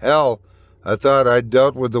before. Hell, I thought I'd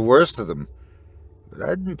dealt with the worst of them. But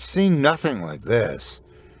I'd seen nothing like this.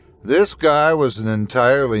 This guy was an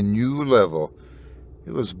entirely new level,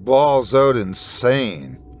 He was balls out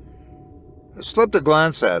insane. I slipped a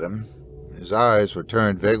glance at him. His eyes were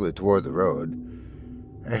turned vaguely toward the road.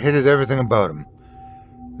 I hated everything about him.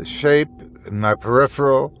 The shape in my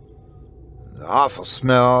peripheral, the awful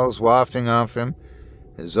smells wafting off him,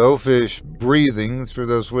 his oafish breathing through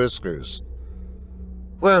those whiskers.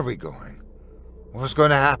 Where are we going? What was going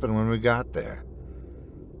to happen when we got there?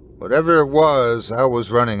 Whatever it was, I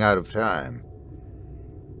was running out of time.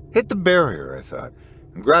 Hit the barrier, I thought,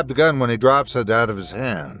 and grabbed the gun when he drops it out of his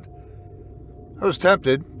hand. I was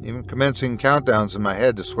tempted, even commencing countdowns in my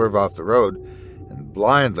head to swerve off the road and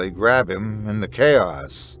blindly grab him in the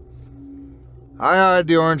chaos. I eyed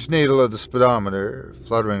the orange needle of the speedometer,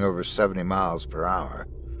 fluttering over 70 miles per hour.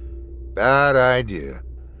 Bad idea.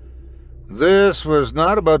 This was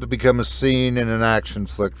not about to become a scene in an action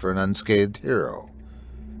flick for an unscathed hero.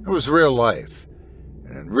 It was real life,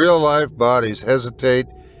 and in real life bodies hesitate,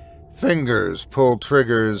 fingers pull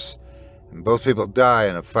triggers, and both people die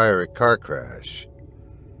in a fiery car crash.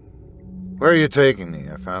 Where are you taking me?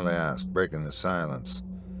 I finally asked, breaking the silence.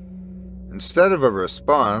 Instead of a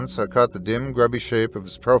response, I caught the dim, grubby shape of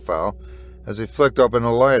his profile as he flicked open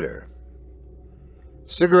a lighter.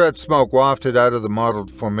 Cigarette smoke wafted out of the mottled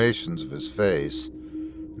formations of his face.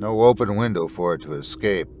 No open window for it to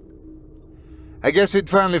escape. I guess he'd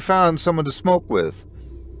finally found someone to smoke with.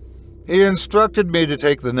 He instructed me to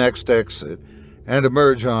take the next exit and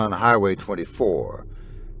emerge on Highway 24,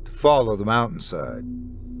 to follow the mountainside.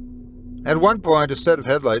 At one point, a set of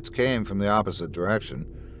headlights came from the opposite direction.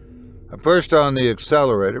 I pushed on the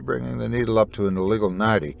accelerator, bringing the needle up to an illegal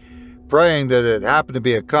 90, praying that it happened to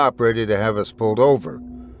be a cop ready to have us pulled over.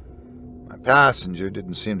 My passenger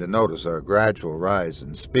didn't seem to notice our gradual rise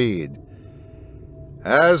in speed.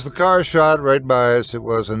 As the car shot right by us, it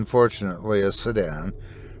was unfortunately a sedan,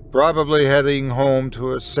 probably heading home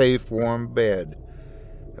to a safe, warm bed,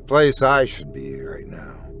 a place I should be right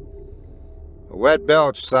now. A wet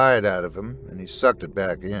belch sighed out of him, and he sucked it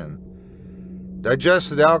back in.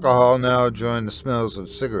 Digested alcohol now joined the smells of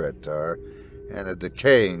cigarette tar and a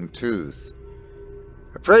decaying tooth.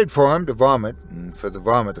 I prayed for him to vomit, and for the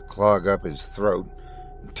vomit to clog up his throat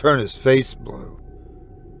and turn his face blue.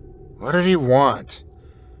 What did he want?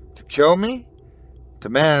 To kill me?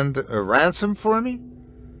 Demand a ransom for me?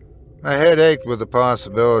 My head ached with the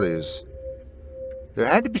possibilities. There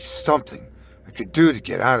had to be something I could do to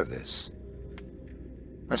get out of this.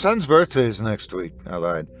 My son's birthday is next week, I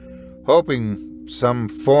lied, hoping some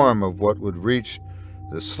form of what would reach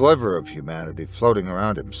the sliver of humanity floating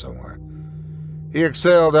around him somewhere. He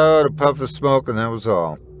exhaled out a puff of smoke, and that was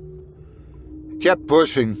all. He kept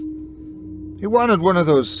pushing. He wanted one of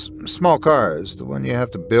those small cars, the one you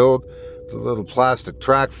have to build, the little plastic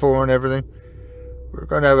track for and everything. We're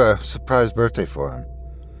going to have a surprise birthday for him.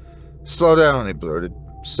 Slow down, he blurted,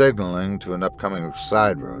 signaling to an upcoming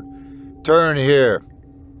side road. Turn here.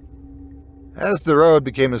 As the road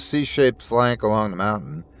became a C-shaped flank along the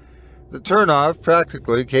mountain, the turnoff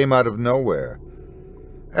practically came out of nowhere.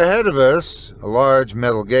 Ahead of us, a large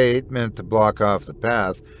metal gate meant to block off the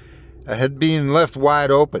path had been left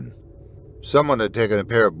wide open. Someone had taken a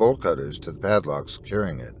pair of bolt cutters to the padlock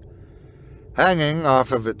securing it. Hanging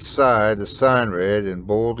off of its side, a sign read in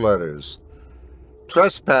bold letters,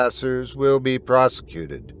 "Trespassers will be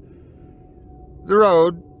prosecuted." The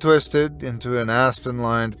road twisted into an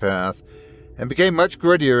aspen-lined path and became much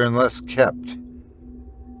grittier and less kept.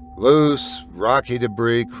 Loose, rocky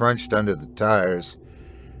debris crunched under the tires,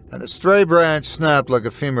 and a stray branch snapped like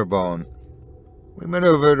a femur bone. We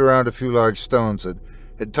maneuvered around a few large stones that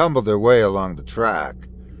had tumbled their way along the track.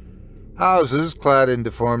 Houses clad in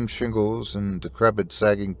deformed shingles and decrepit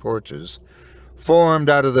sagging porches formed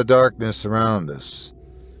out of the darkness around us.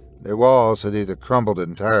 Their walls had either crumbled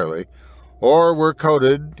entirely or were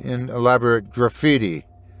coated in elaborate graffiti.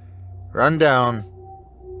 Run down,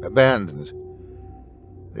 abandoned.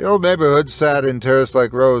 The old neighborhood sat in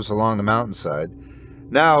terrace-like rows along the mountainside,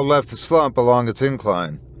 now left a slump along its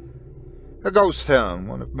incline. A ghost town,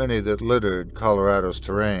 one of many that littered Colorado's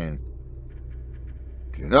terrain.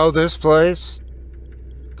 "Do you know this place?"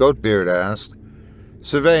 Goatbeard asked,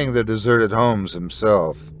 surveying the deserted homes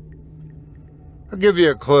himself. "I'll give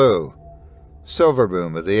you a clue. Silver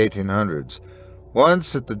boom of the 1800s,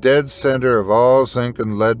 once at the dead center of all zinc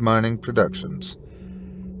and lead mining productions.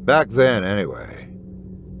 Back then, anyway."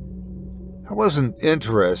 I wasn't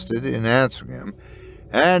interested in answering him,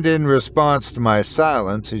 and in response to my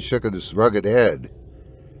silence, he shook his rugged head.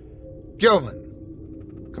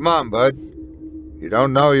 "Gilman, come on, bud. You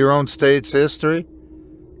don't know your own state's history?"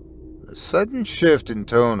 The sudden shift in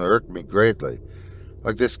tone irked me greatly,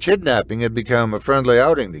 like this kidnapping had become a friendly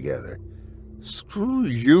outing together. Screw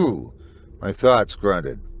you, my thoughts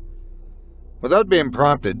grunted. Without being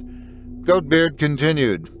prompted, Goatbeard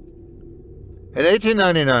continued. In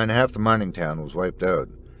 1899, half the mining town was wiped out.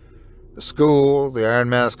 The school, the Iron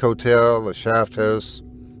Mask Hotel, the shaft house.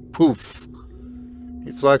 Poof!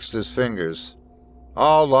 He flexed his fingers.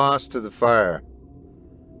 All lost to the fire.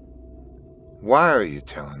 Why are you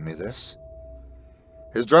telling me this?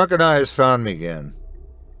 His drunken eyes found me again.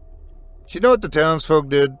 Do you know what the townsfolk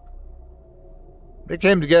did? They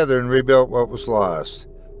came together and rebuilt what was lost.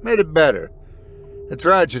 Made it better. A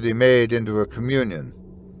tragedy made into a communion.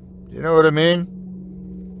 Do you know what I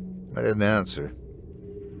mean? I didn't answer.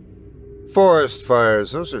 Forest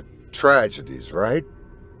fires, those are tragedies, right?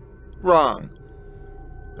 Wrong.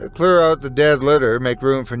 They clear out the dead litter, make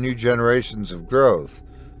room for new generations of growth,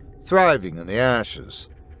 thriving in the ashes.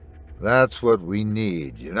 That's what we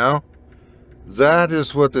need, you know? That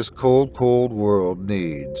is what this cold, cold world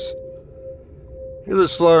needs. He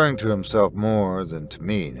was slurring to himself more than to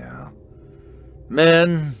me now.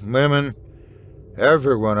 Men, women,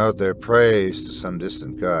 everyone out there prays to some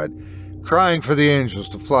distant god, crying for the angels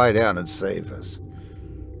to fly down and save us.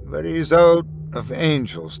 But he's out of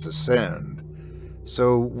angels to send,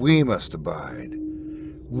 so we must abide.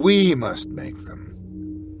 We must make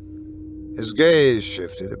them. His gaze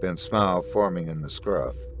shifted, a bent smile forming in the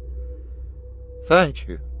scruff. Thank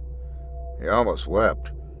you. He almost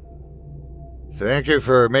wept. Thank you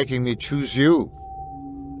for making me choose you.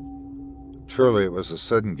 Truly, it was a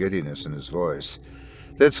sudden giddiness in his voice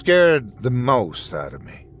that scared the most out of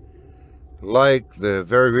me. Like the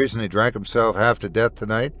very reason he drank himself half to death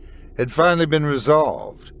tonight had finally been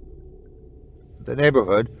resolved. The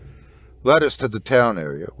neighborhood led us to the town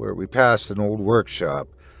area, where we passed an old workshop,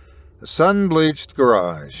 a sun-bleached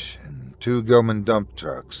garage, and 2 Gilman dump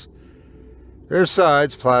trucks, their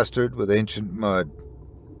sides plastered with ancient mud.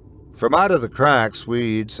 From out of the cracks,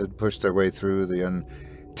 weeds had pushed their way through the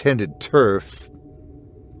untended turf.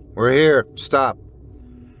 We're here. Stop.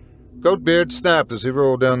 Goatbeard snapped as he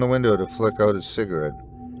rolled down the window to flick out his cigarette.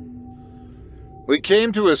 We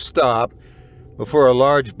came to a stop before a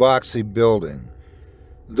large boxy building.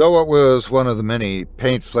 Though it was one of the many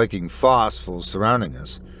paint-flaking fossils surrounding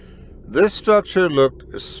us, this structure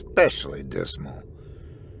looked especially dismal.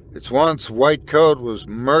 Its once white coat was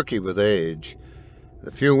murky with age.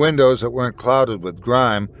 The few windows that weren't clouded with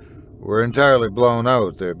grime were entirely blown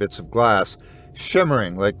out, their bits of glass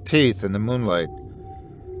shimmering like teeth in the moonlight.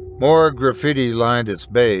 More graffiti lined its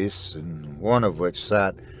base, in one of which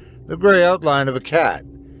sat the gray outline of a cat,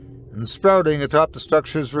 and sprouting atop the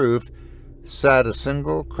structure's roof sat a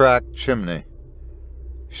single cracked chimney.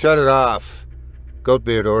 Shut it off,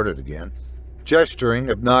 Goatbeard ordered again, gesturing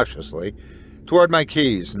obnoxiously toward my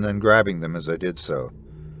keys and then grabbing them as I did so.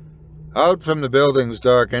 Out from the building's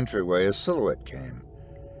dark entryway a silhouette came.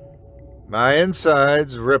 My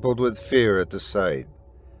insides rippled with fear at the sight.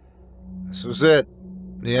 This was it,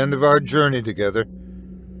 the end of our journey together.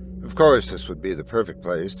 Of course, this would be the perfect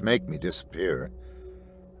place to make me disappear.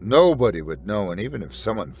 Nobody would know, and even if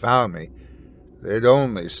someone found me, they'd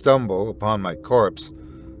only stumble upon my corpse,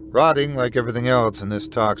 rotting like everything else in this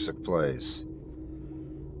toxic place.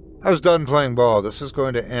 I was done playing ball. This was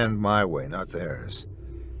going to end my way, not theirs.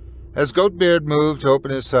 As Goatbeard moved to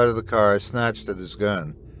open his side of the car, I snatched at his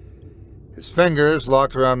gun. His fingers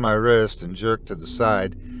locked around my wrist and jerked to the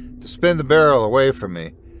side to spin the barrel away from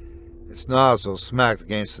me. Its nozzle smacked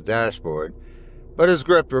against the dashboard, but his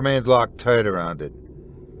grip remained locked tight around it.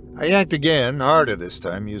 I yanked again, harder this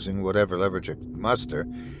time, using whatever leverage I could muster,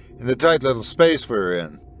 in the tight little space we were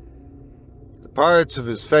in. The parts of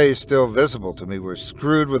his face still visible to me were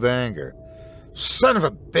screwed with anger. "Son of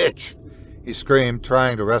a bitch!" he screamed,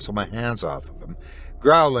 trying to wrestle my hands off of him,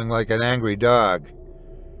 growling like an angry dog.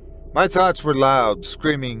 My thoughts were loud,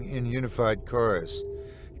 screaming in unified chorus.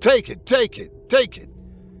 Take it, take it, take it!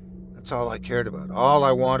 That's all I cared about, all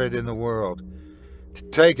I wanted in the world. To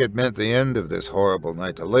take it meant the end of this horrible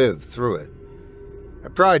night, to live through it. I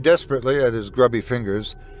pried desperately at his grubby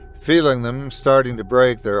fingers, feeling them starting to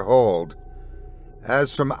break their hold.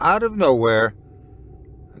 As from out of nowhere,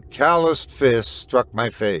 a calloused fist struck my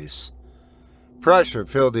face. Pressure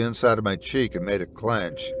filled the inside of my cheek and made it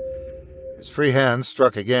clench. His free hand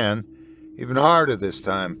struck again, even harder this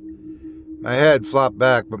time. My head flopped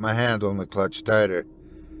back, but my hand only clutched tighter.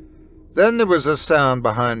 Then there was a sound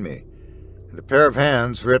behind me, and a pair of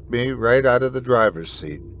hands ripped me right out of the driver's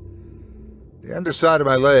seat. The underside of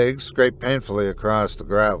my legs scraped painfully across the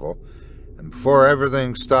gravel, and before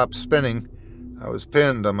everything stopped spinning, I was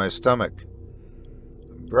pinned on my stomach.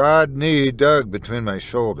 A broad knee dug between my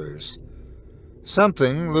shoulders.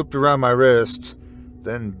 Something looped around my wrists,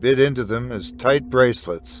 then bit into them as tight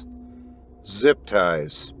bracelets. Zip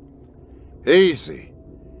ties. Easy.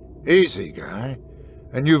 Easy, guy.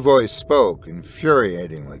 A new voice spoke,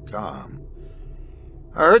 infuriatingly calm.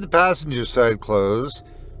 I heard the passenger side close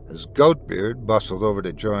as Goatbeard bustled over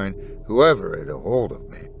to join whoever had a hold of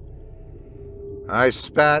me. I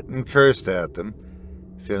spat and cursed at them,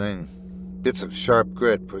 feeling bits of sharp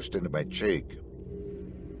grit pushed into my cheek.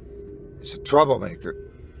 He's a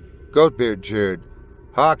troublemaker, Goatbeard jeered,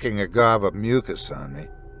 hawking a gob of mucus on me.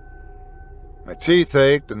 My teeth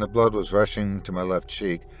ached and the blood was rushing to my left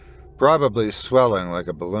cheek, probably swelling like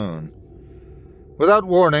a balloon. Without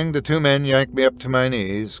warning, the two men yanked me up to my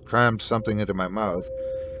knees, crammed something into my mouth,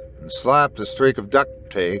 and slapped a streak of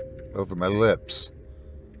duct tape over my lips.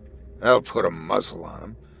 That'll put a muzzle on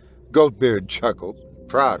him, Goatbeard chuckled,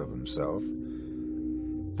 proud of himself.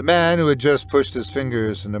 The man who had just pushed his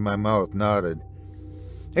fingers into my mouth nodded.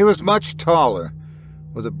 He was much taller,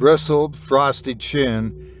 with a bristled, frosty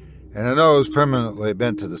chin and a nose permanently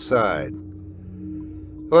bent to the side.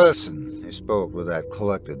 Listen, he spoke with that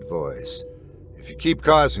collected voice. If you keep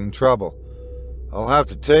causing trouble, I'll have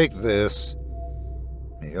to take this.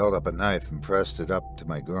 He held up a knife and pressed it up to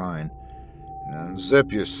my groin. And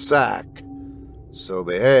unzip your sack. So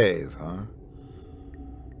behave, huh?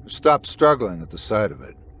 I stopped struggling at the sight of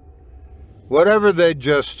it. Whatever they'd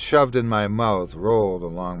just shoved in my mouth rolled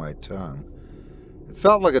along my tongue. It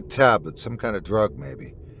felt like a tablet, some kind of drug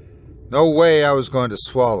maybe. No way I was going to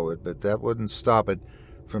swallow it, but that wouldn't stop it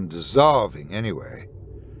from dissolving anyway.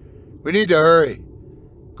 We need to hurry,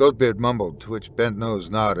 Goatbeard mumbled, to which Bent Nose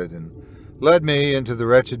nodded and led me into the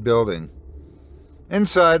wretched building.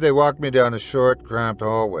 Inside, they walked me down a short, cramped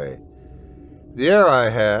hallway. The air I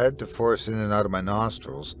had to force in and out of my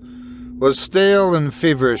nostrils was stale and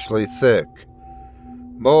feverishly thick.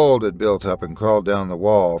 Mold had built up and crawled down the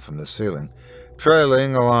wall from the ceiling,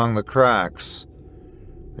 trailing along the cracks.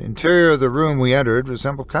 The interior of the room we entered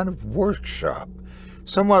resembled a kind of workshop,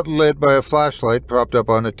 somewhat lit by a flashlight propped up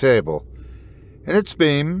on a table. In its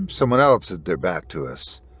beam, someone else had their back to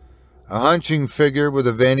us. A hunching figure with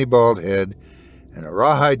a veiny bald head and a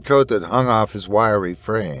rawhide coat that hung off his wiry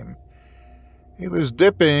frame. He was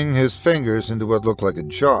dipping his fingers into what looked like a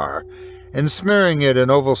jar and smearing it in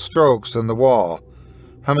oval strokes on the wall,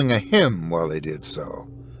 humming a hymn while he did so.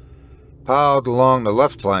 Piled along the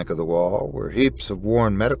left flank of the wall were heaps of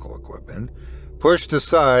worn medical equipment, pushed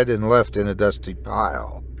aside and left in a dusty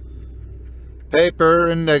pile. Paper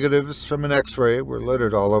and negatives from an X-ray were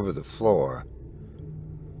littered all over the floor.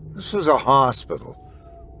 This was a hospital,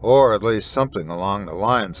 or at least something along the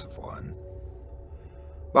lines of one.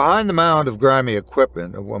 Behind the mound of grimy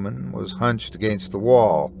equipment, a woman was hunched against the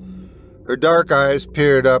wall. Her dark eyes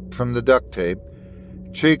peered up from the duct tape,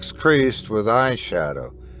 cheeks creased with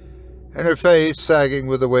eyeshadow, and her face sagging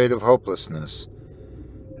with the weight of hopelessness.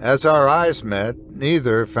 As our eyes met,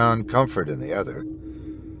 neither found comfort in the other.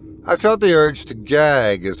 I felt the urge to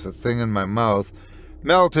gag as the thing in my mouth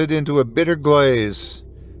melted into a bitter glaze.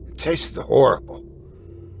 It tasted horrible.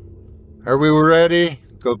 "Are we ready?"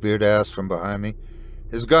 Goatbeard asked from behind me,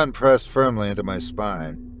 his gun pressed firmly into my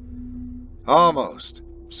spine. "Almost,"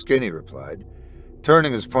 Skinny replied,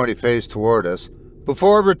 turning his pointy face toward us,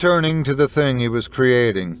 before returning to the thing he was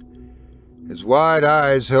creating. His wide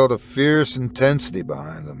eyes held a fierce intensity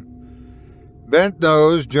behind them. Bent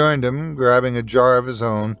Nose joined him, grabbing a jar of his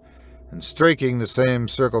own and streaking the same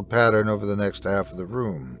circled pattern over the next half of the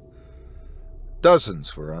room.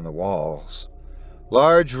 Dozens were on the walls.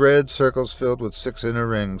 Large red circles filled with 6 inner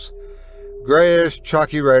rings, grayish,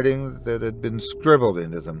 chalky writing that had been scribbled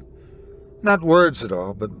into them. Not words at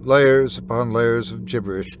all, but layers upon layers of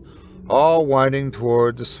gibberish, all winding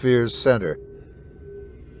toward the sphere's center.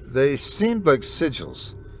 They seemed like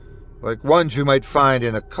sigils, like ones you might find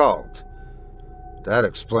in a cult. That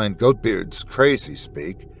explained Goatbeard's crazy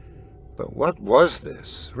speak. But what was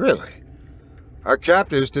this, really? Our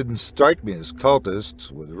captors didn't strike me as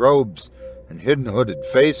cultists with robes and hidden hooded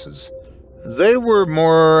faces. They were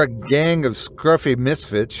more a gang of scruffy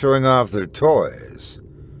misfits showing off their toys.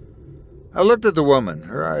 I looked at the woman.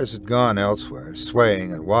 Her eyes had gone elsewhere,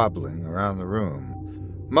 swaying and wobbling around the room.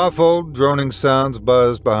 Muffled, droning sounds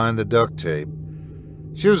buzzed behind the duct tape.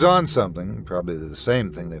 She was on something, probably the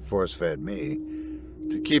same thing they force-fed me,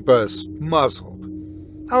 to keep us muzzled.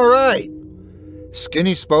 "All right,"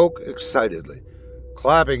 Skinny spoke excitedly,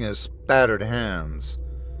 clapping his spattered hands.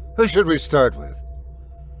 "Who should we start with?"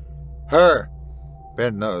 "Her,"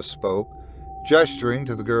 Bent Nose spoke, gesturing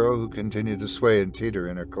to the girl who continued to sway and teeter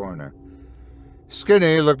in her corner.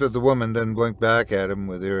 Skinny looked at the woman, then blinked back at him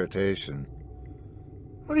with irritation.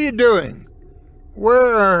 "What are you doing? Where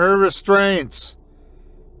are her restraints?"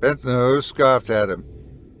 Bent Nose scoffed at him.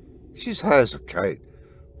 She's high as a kite.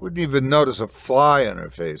 Wouldn't even notice a fly on her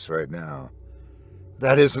face right now.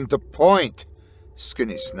 That isn't the point,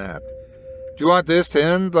 Skinny snapped. Do you want this to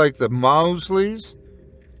end like the Mousleys?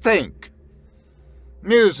 Think.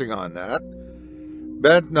 Musing on that,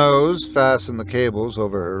 Bent Nose fastened the cables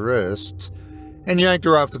over her wrists and yanked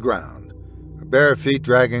her off the ground, her bare feet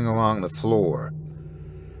dragging along the floor.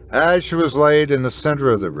 As she was laid in the center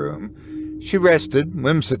of the room, she rested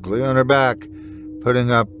whimsically on her back, putting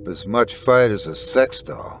up as much fight as a sex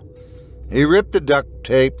doll. He ripped the duct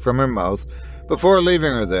tape from her mouth before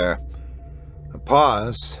leaving her there. A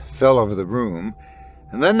pause fell over the room,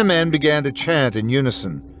 and then the men began to chant in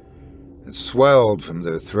unison. It swelled from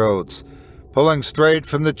their throats, pulling straight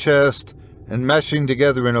from the chest and meshing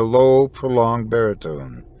together in a low, prolonged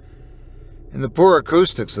baritone. In the poor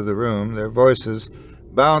acoustics of the room, their voices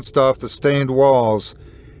bounced off the stained walls,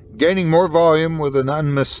 gaining more volume with an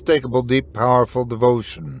unmistakable, deep, powerful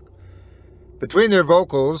devotion. Between their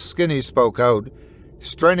vocals, Skinny spoke out,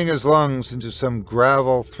 straining his lungs into some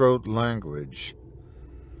gravel throat language.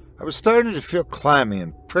 I was starting to feel clammy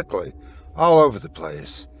and prickly all over the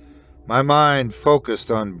place. My mind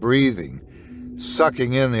focused on breathing,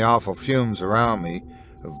 sucking in the awful fumes around me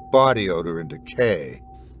of body odor and decay.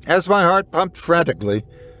 As my heart pumped frantically,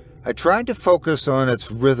 I tried to focus on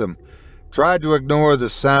its rhythm, tried to ignore the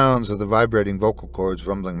sounds of the vibrating vocal cords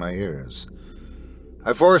rumbling my ears.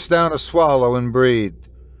 I forced down a swallow and breathed.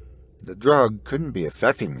 The drug couldn't be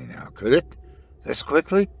affecting me now, could it? This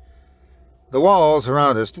quickly? The walls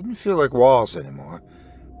around us didn't feel like walls anymore,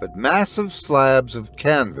 but massive slabs of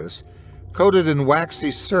canvas coated in waxy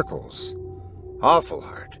circles. Awful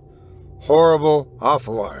art. Horrible,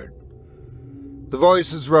 awful art. The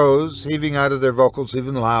voices rose, heaving out of their vocals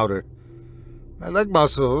even louder. My leg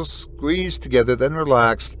muscles squeezed together, then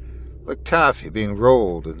relaxed, like taffy being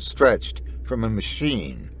rolled and stretched from a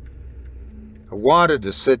machine. I wanted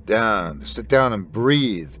to sit down and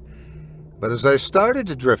breathe, but as I started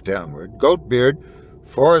to drift downward, Goatbeard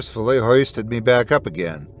forcefully hoisted me back up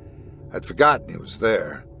again. I'd forgotten he was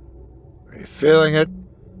there. Are you feeling it?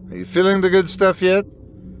 Are you feeling the good stuff yet?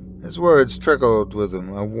 His words trickled with him,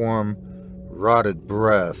 a warm, rotted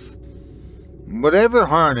breath. Whatever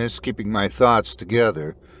harness keeping my thoughts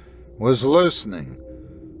together was loosening.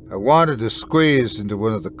 I wanted to squeeze into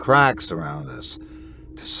one of the cracks around us,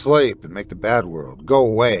 to sleep and make the bad world go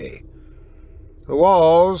away. The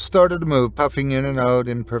walls started to move, puffing in and out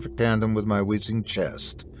in perfect tandem with my wheezing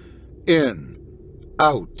chest. In,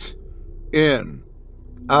 out, in,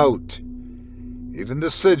 out. Even the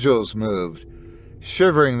sigils moved,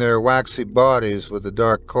 shivering their waxy bodies with the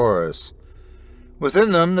dark chorus.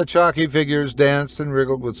 Within them, the chalky figures danced and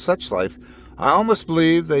wriggled with such life, I almost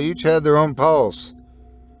believed they each had their own pulse.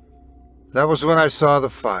 That was when I saw the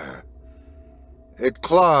fire. It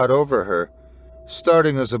clawed over her,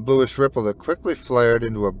 starting as a bluish ripple that quickly flared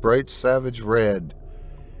into a bright, savage red.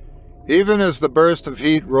 Even as the burst of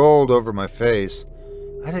heat rolled over my face,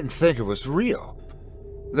 I didn't think it was real.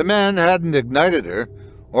 The men hadn't ignited her,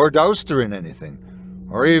 or doused her in anything,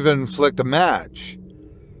 or even flicked a match.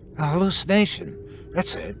 A hallucination.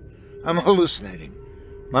 That's it. I'm hallucinating.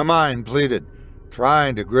 My mind pleaded,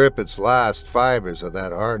 trying to grip its last fibers of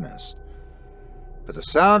that harness. But the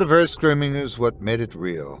sound of her screaming is what made it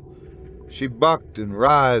real. She bucked and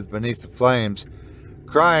writhed beneath the flames,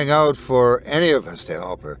 crying out for any of us to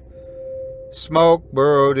help her. Smoke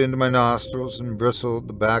burrowed into my nostrils and bristled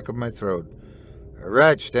the back of my throat. I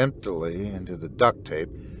retched emptily into the duct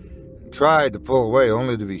tape and tried to pull away,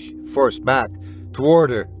 only to be forced back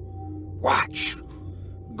toward her. "Watch!"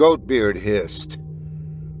 Goatbeard hissed,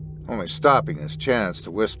 only stopping his chance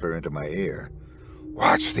to whisper into my ear.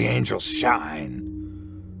 "Watch the angels shine."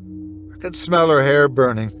 I could smell her hair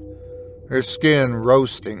burning, her skin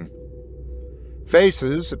roasting.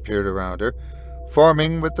 Faces appeared around her,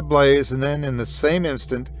 forming with the blaze, and then, in the same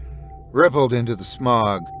instant, rippled into the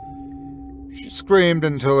smog. She screamed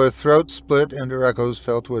until her throat split and her echoes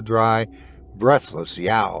fell to a dry, breathless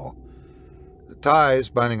yowl. The ties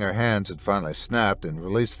binding her hands had finally snapped and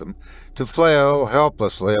released them to flail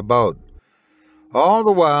helplessly about. All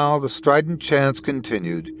the while, the strident chants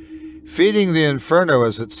continued, feeding the inferno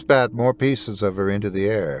as it spat more pieces of her into the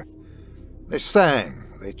air. They sang,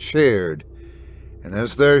 they cheered, and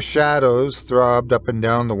as their shadows throbbed up and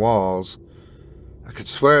down the walls, I could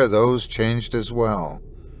swear those changed as well.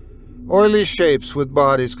 Oily shapes with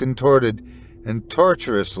bodies contorted and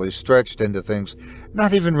tortuously stretched into things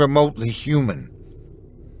not even remotely human.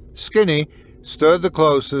 Skinny stood the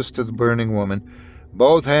closest to the burning woman,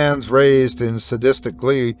 both hands raised in sadistic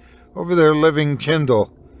glee over their living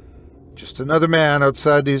kindle. Just another man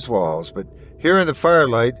outside these walls, but here in the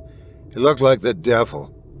firelight, he looked like the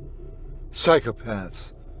devil.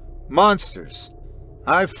 Psychopaths. Monsters.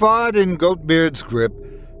 I fought in Goatbeard's grip,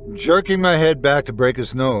 jerking my head back to break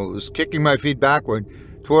his nose, kicking my feet backward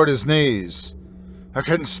toward his knees. I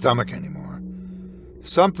couldn't stomach anymore.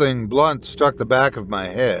 Something blunt struck the back of my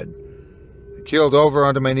head. I keeled over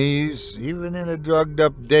onto my knees, even in a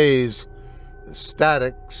drugged-up daze. The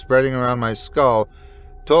static spreading around my skull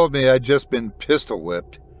told me I'd just been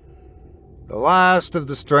pistol-whipped. The last of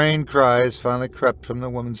the strained cries finally crept from the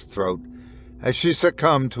woman's throat as she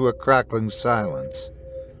succumbed to a crackling silence.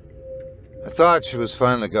 I thought she was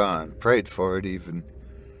finally gone, prayed for it even.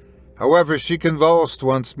 However, she convulsed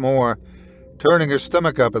once more, turning her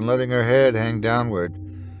stomach up and letting her head hang downward,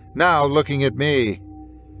 now looking at me.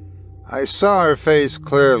 I saw her face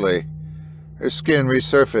clearly, her skin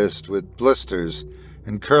resurfaced with blisters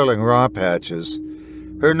and curling raw patches,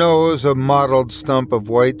 her nose a mottled stump of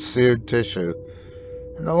white seared tissue,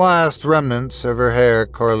 and the last remnants of her hair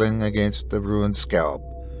coiling against the ruined scalp.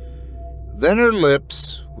 Then her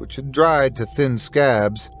lips, which had dried to thin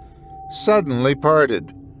scabs, suddenly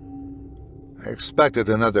parted. I expected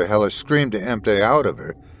another hellish scream to empty out of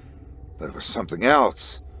her, but it was something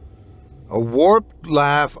else. A warped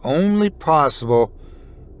laugh only possible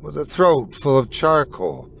with a throat full of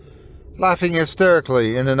charcoal, laughing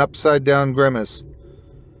hysterically in an upside-down grimace.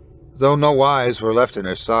 Though no eyes were left in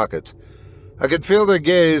her sockets, I could feel their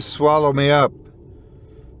gaze swallow me up.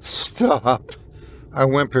 "Stop," I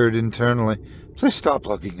whimpered internally. "Please stop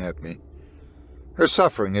looking at me." Her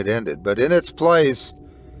suffering had ended, but in its place,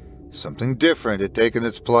 something different had taken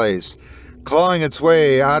its place, clawing its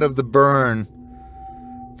way out of the burn.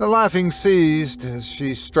 The laughing ceased as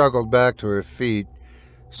she struggled back to her feet,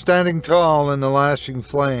 standing tall in the lashing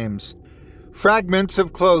flames. Fragments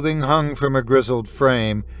of clothing hung from her grizzled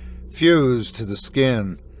frame, fused to the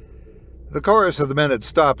skin. The chorus of the men had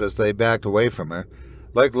stopped as they backed away from her,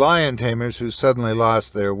 like lion tamers who suddenly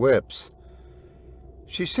lost their whips.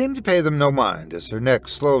 She seemed to pay them no mind as her neck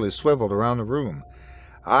slowly swiveled around the room,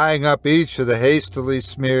 eyeing up each of the hastily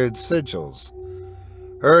smeared sigils.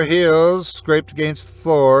 Her heels scraped against the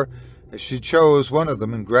floor as she chose one of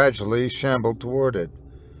them and gradually shambled toward it.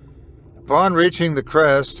 Upon reaching the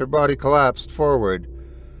crest, her body collapsed forward.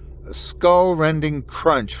 A skull-rending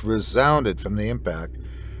crunch resounded from the impact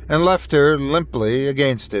and left her limply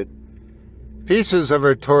against it. Pieces of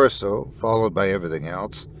her torso, followed by everything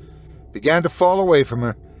else, began to fall away from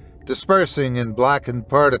her, dispersing in blackened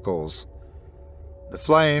particles. The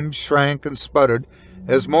flames shrank and sputtered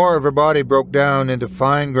as more of her body broke down into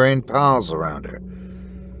fine-grained piles around her.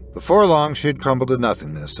 Before long she had crumbled to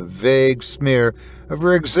nothingness, a vague smear of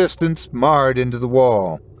her existence marred into the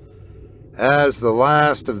wall. As the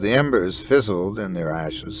last of the embers fizzled in their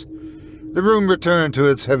ashes, the room returned to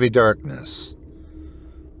its heavy darkness.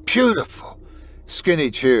 "Beautiful!" Skinny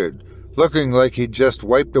cheered, looking like he'd just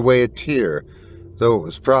wiped away a tear, though it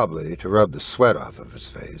was probably to rub the sweat off of his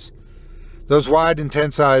face. Those wide,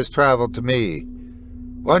 intense eyes traveled to me.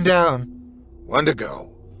 "One down, one to go."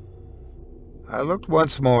 I looked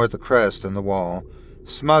once more at the crest in the wall,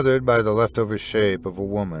 smothered by the leftover shape of a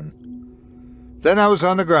woman. Then I was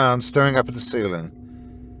on the ground, staring up at the ceiling.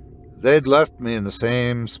 They'd left me in the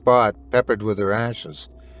same spot, peppered with her ashes.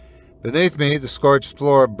 Beneath me, the scorched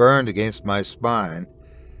floor burned against my spine.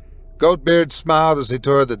 Goatbeard smiled as he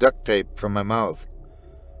tore the duct tape from my mouth.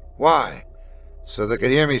 "Why? So they could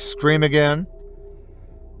hear me scream again?"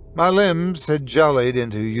 My limbs had jellied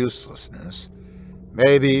into uselessness,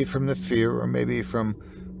 maybe from the fear or maybe from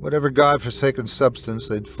whatever godforsaken substance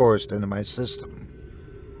they'd forced into my system.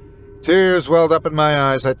 Tears welled up in my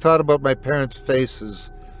eyes. I thought about my parents'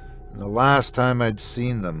 faces and the last time I'd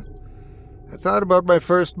seen them. I thought about my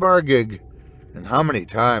first bar gig and how many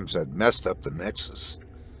times I'd messed up the mixes.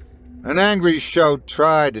 An angry shout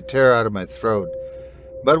tried to tear out of my throat,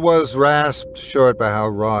 but was rasped short by how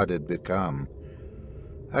raw it had become.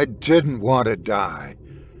 I didn't want to die.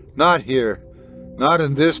 Not here. Not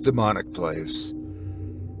in this demonic place.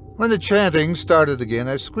 When the chanting started again,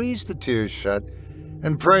 I squeezed the tears shut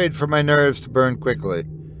and prayed for my nerves to burn quickly.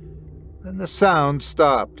 Then the sound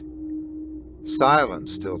stopped.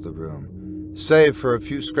 Silence filled the room, save for a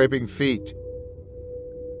few scraping feet.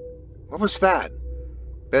 "What was that?"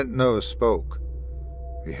 Bent Nose spoke.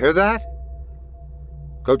 "You hear that?"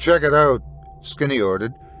 "Go check it out," Skinny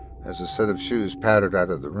ordered, as a set of shoes pattered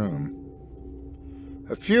out of the room.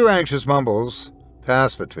 A few anxious mumbles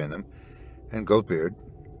passed between them and Goatbeard,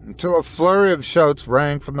 until a flurry of shouts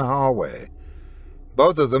rang from the hallway.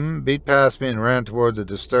 Both of them beat past me and ran toward the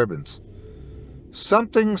disturbance.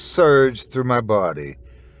 Something surged through my body.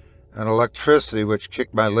 and electricity which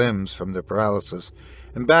kicked my limbs from their paralysis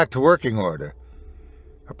and back to working order.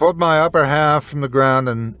 I pulled my upper half from the ground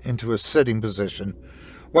and into a sitting position.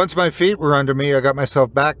 Once my feet were under me, I got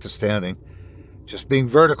myself back to standing. Just being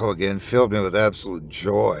vertical again filled me with absolute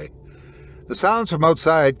joy. The sounds from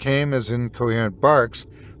outside came as incoherent barks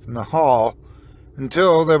from the hall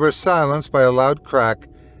until they were silenced by a loud crack,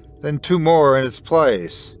 then two more in its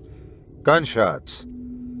place. Gunshots.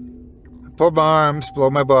 I pulled my arms below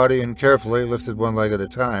my body and carefully lifted one leg at a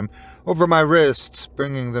time over my wrists,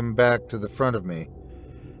 bringing them back to the front of me.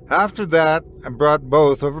 After that, I brought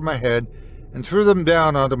both over my head and threw them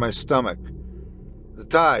down onto my stomach. The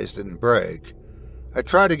ties didn't break. I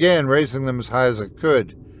tried again, raising them as high as I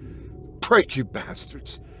could. Break, you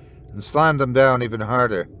bastards! And slammed them down even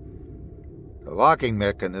harder. The locking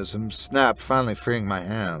mechanism snapped, finally freeing my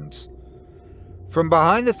hands. From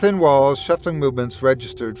behind the thin walls, shuffling movements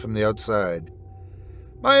registered from the outside.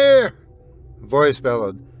 "My ear!" A voice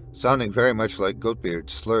bellowed, sounding very much like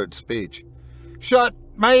Goatbeard's slurred speech. "Shut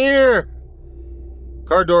my ear!"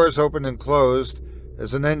 Car doors opened and closed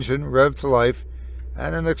as an engine revved to life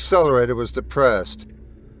and an accelerator was depressed.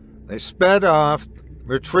 They sped off,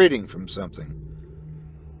 retreating from something.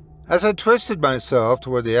 As I twisted myself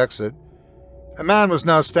toward the exit, a man was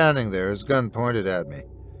now standing there, his gun pointed at me.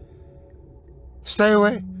 "Stay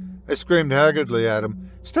away!" I screamed haggardly at him.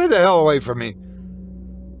 "Stay the hell away from me!"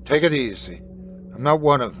 "Take it easy. I'm not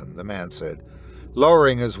one of them," the man said,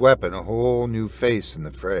 lowering his weapon, a whole new face in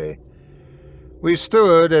the fray. We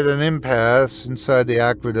stood at an impasse inside the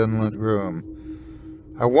acrid, unlit room.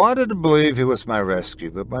 I wanted to believe he was my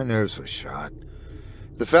rescue, but my nerves were shot.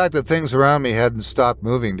 The fact that things around me hadn't stopped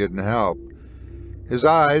moving didn't help. His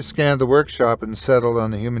eyes scanned the workshop and settled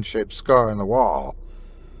on the human-shaped scar on the wall.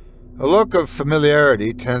 A look of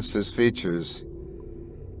familiarity tensed his features.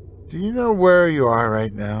 "Do you know where you are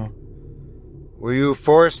right now? Were you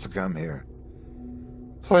forced to come here?"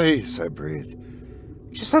 "Please," I breathed.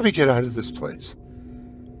 "Just let me get out of this place."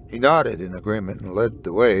 He nodded in agreement and led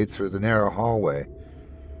the way through the narrow hallway.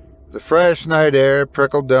 The fresh night air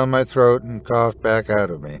prickled down my throat and coughed back out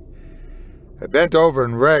of me. I bent over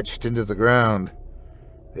and retched into the ground.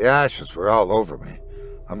 The ashes were all over me,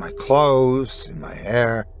 on my clothes, in my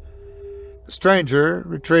hair. The stranger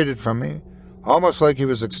retreated from me, almost like he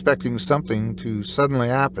was expecting something to suddenly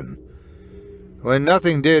happen. When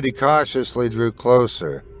nothing did, he cautiously drew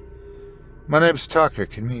closer. "My name's Tucker.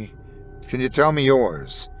 Can you tell me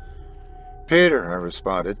yours?" "Peter," I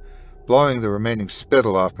responded, blowing the remaining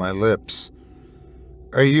spittle off my lips.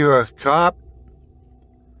 "Are you a cop?"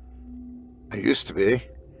 "I used to be."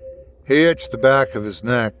 He itched the back of his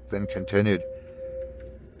neck, then continued.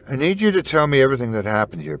 "I need you to tell me everything that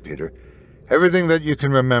happened here, Peter. Everything that you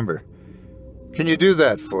can remember. Can you do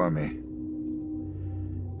that for me?"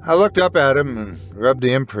 I looked up at him and rubbed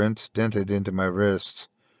the imprints dented into my wrists.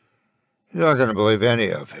 "You're not going to believe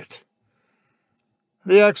any of it."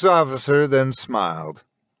 The ex-officer then smiled.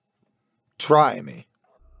 "Try me."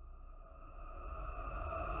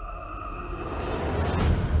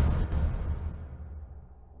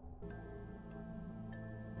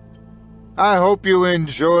 I hope you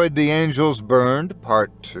enjoyed The Angels Burned,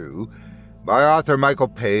 Part 2, by author Michael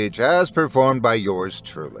Paige, as performed by yours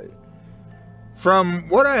truly. From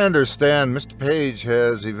what I understand, Mr. Paige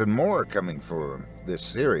has even more coming for this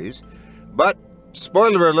series, but,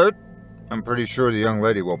 spoiler alert, I'm pretty sure the young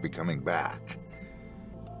lady won't be coming back.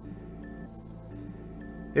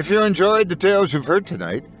 If you enjoyed the tales you've heard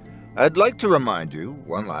tonight, I'd like to remind you,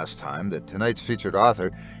 one last time, that tonight's featured author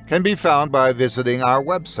can be found by visiting our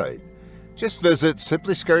website. Just visit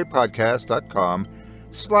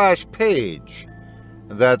simplyscarypodcast.com/page.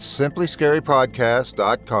 That's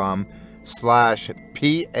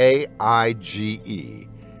simplyscarypodcast.com/PAIGE.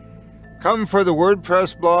 Come for the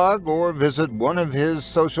WordPress blog or visit one of his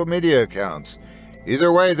social media accounts.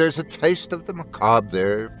 Either way, there's a taste of the macabre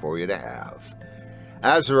there for you to have.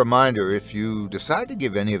 As a reminder, if you decide to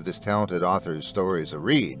give any of this talented author's stories a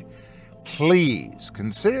read, please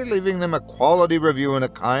consider leaving them a quality review and a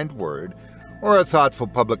kind word, or a thoughtful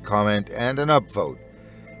public comment and an upvote.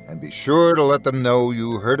 And be sure to let them know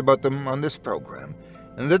you heard about them on this program,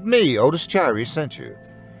 and that me, Otis Jiry, sent you.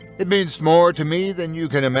 It means more to me than you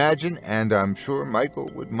can imagine, and I'm sure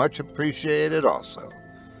Michael would much appreciate it also.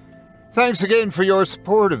 Thanks again for your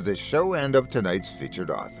support of this show and of tonight's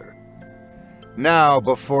featured author. Now,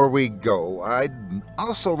 before we go, I'd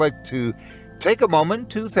also like to take a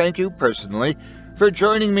moment to thank you personally for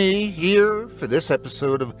joining me here for this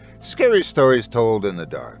episode of Scary Stories Told in the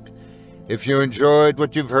Dark. If you enjoyed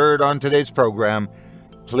what you've heard on today's program,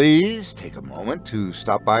 please take a moment to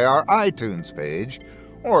stop by our iTunes page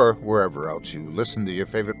or wherever else you listen to your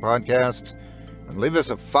favorite podcasts, and leave us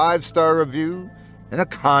a 5-star review and a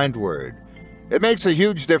kind word. It makes a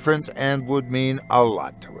huge difference and would mean a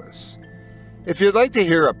lot to us. If you'd like to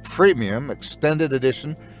hear a premium extended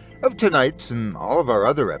edition of tonight's and all of our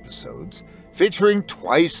other episodes, featuring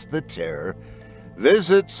twice the terror,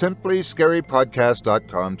 visit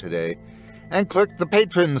simplyscarypodcast.com today and click the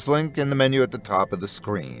Patrons link in the menu at the top of the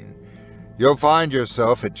screen. You'll find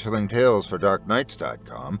yourself at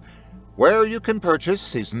chillingtalesfordarknights.com, where you can purchase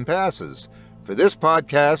season passes for this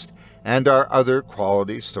podcast and our other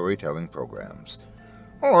quality storytelling programs.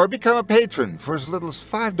 Or become a patron for as little as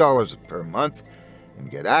 $5 per month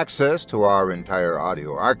and get access to our entire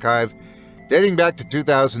audio archive dating back to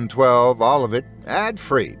 2012, all of it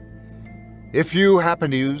ad-free. If you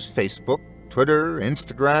happen to use Facebook, Twitter,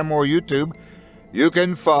 Instagram, or YouTube, you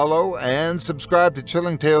can follow and subscribe to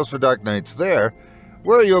Chilling Tales for Dark Nights there,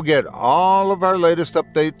 where you'll get all of our latest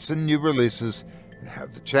updates and new releases and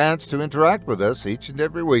have the chance to interact with us each and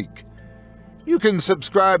every week. You can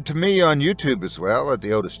subscribe to me on YouTube as well at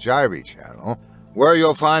the Otis Jiry channel, where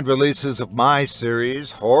you'll find releases of my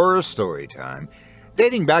series, Horror Storytime,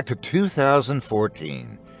 dating back to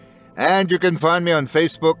 2014. And you can find me on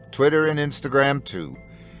Facebook, Twitter, and Instagram too.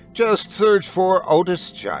 Just search for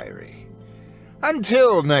Otis Jiry.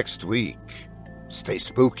 Until next week, stay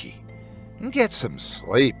spooky and get some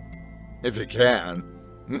sleep, if you can.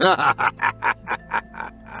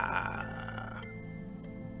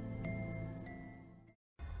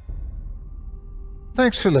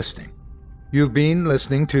 Thanks for listening. You've been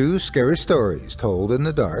listening to Scary Stories Told in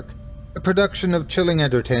the Dark, a production of Chilling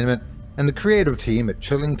Entertainment and the creative team at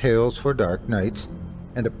Chilling Tales for Dark Nights,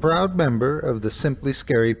 and a proud member of the Simply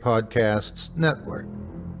Scary Podcasts network.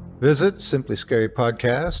 Visit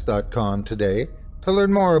simplyscarypodcast.com today to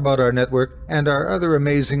learn more about our network and our other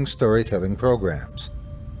amazing storytelling programs.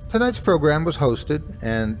 Tonight's program was hosted,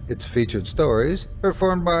 and its featured stories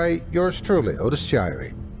performed by yours truly, Otis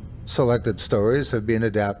Jiry. Selected stories have been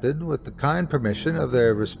adapted with the kind permission of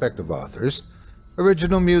their respective authors.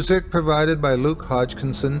 Original music provided by Luke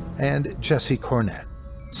Hodgkinson and Jesse Cornett.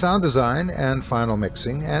 Sound design and final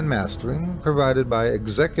mixing and mastering provided by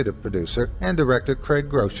executive producer and director Craig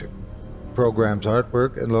Groshek. Program's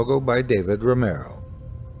artwork and logo by David Romero.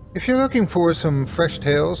 If you're looking for some fresh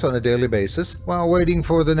tales on a daily basis while waiting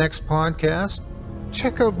for the next podcast,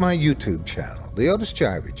 check out my YouTube channel, the Otis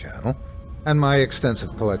Jiry channel, and my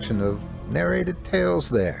extensive collection of narrated tales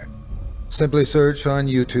there. Simply search on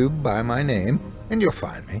YouTube by my name, and you'll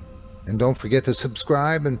find me. And don't forget to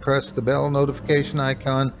subscribe and press the bell notification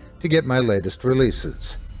icon to get my latest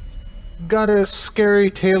releases. Got a scary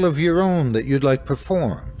tale of your own that you'd like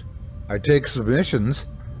performed? I take submissions.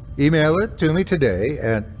 Email it to me today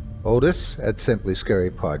at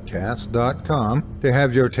otis@simplyscarypodcast.com to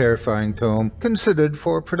have your terrifying tome considered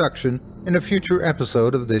for production in a future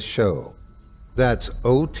episode of this show. That's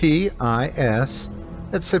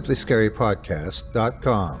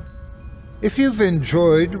otis@simplyscarypodcast.com. If you've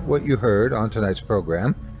enjoyed what you heard on tonight's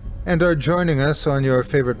program and are joining us on your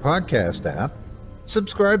favorite podcast app,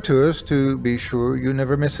 subscribe to us to be sure you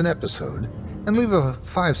never miss an episode, and leave a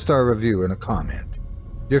 5-star review and a comment.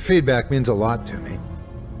 Your feedback means a lot to me.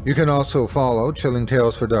 You can also follow Chilling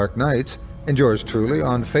Tales for Dark Nights and yours truly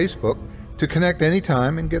on Facebook to connect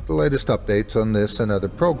anytime and get the latest updates on this and other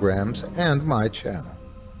programs and my channel.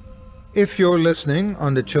 If you're listening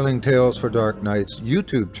on the Chilling Tales for Dark Nights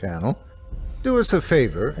YouTube channel, do us a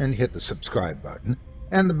favor and hit the subscribe button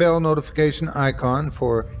and the bell notification icon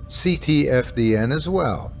for ctfdn as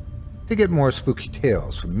well to get more spooky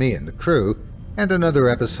tales from me and the crew and another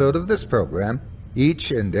episode of this program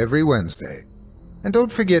each and every Wednesday. And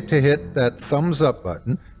don't forget to hit that thumbs up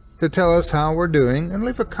button to tell us how we're doing and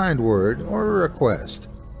leave a kind word or a request.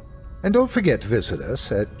 And don't forget to visit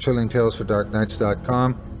us at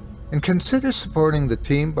chillingtalesfordarknights.com and consider supporting the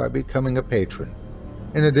team by becoming a patron.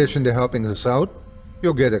 In addition to helping us out,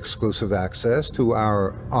 you'll get exclusive access to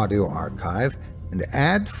our audio archive and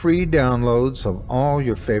ad-free downloads of all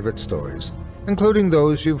your favorite stories, including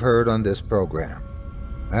those you've heard on this program.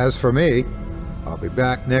 As for me, I'll be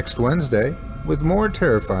back next Wednesday with more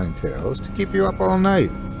terrifying tales to keep you up all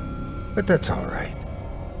night. But that's all right.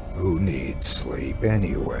 Who needs sleep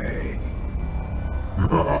anyway?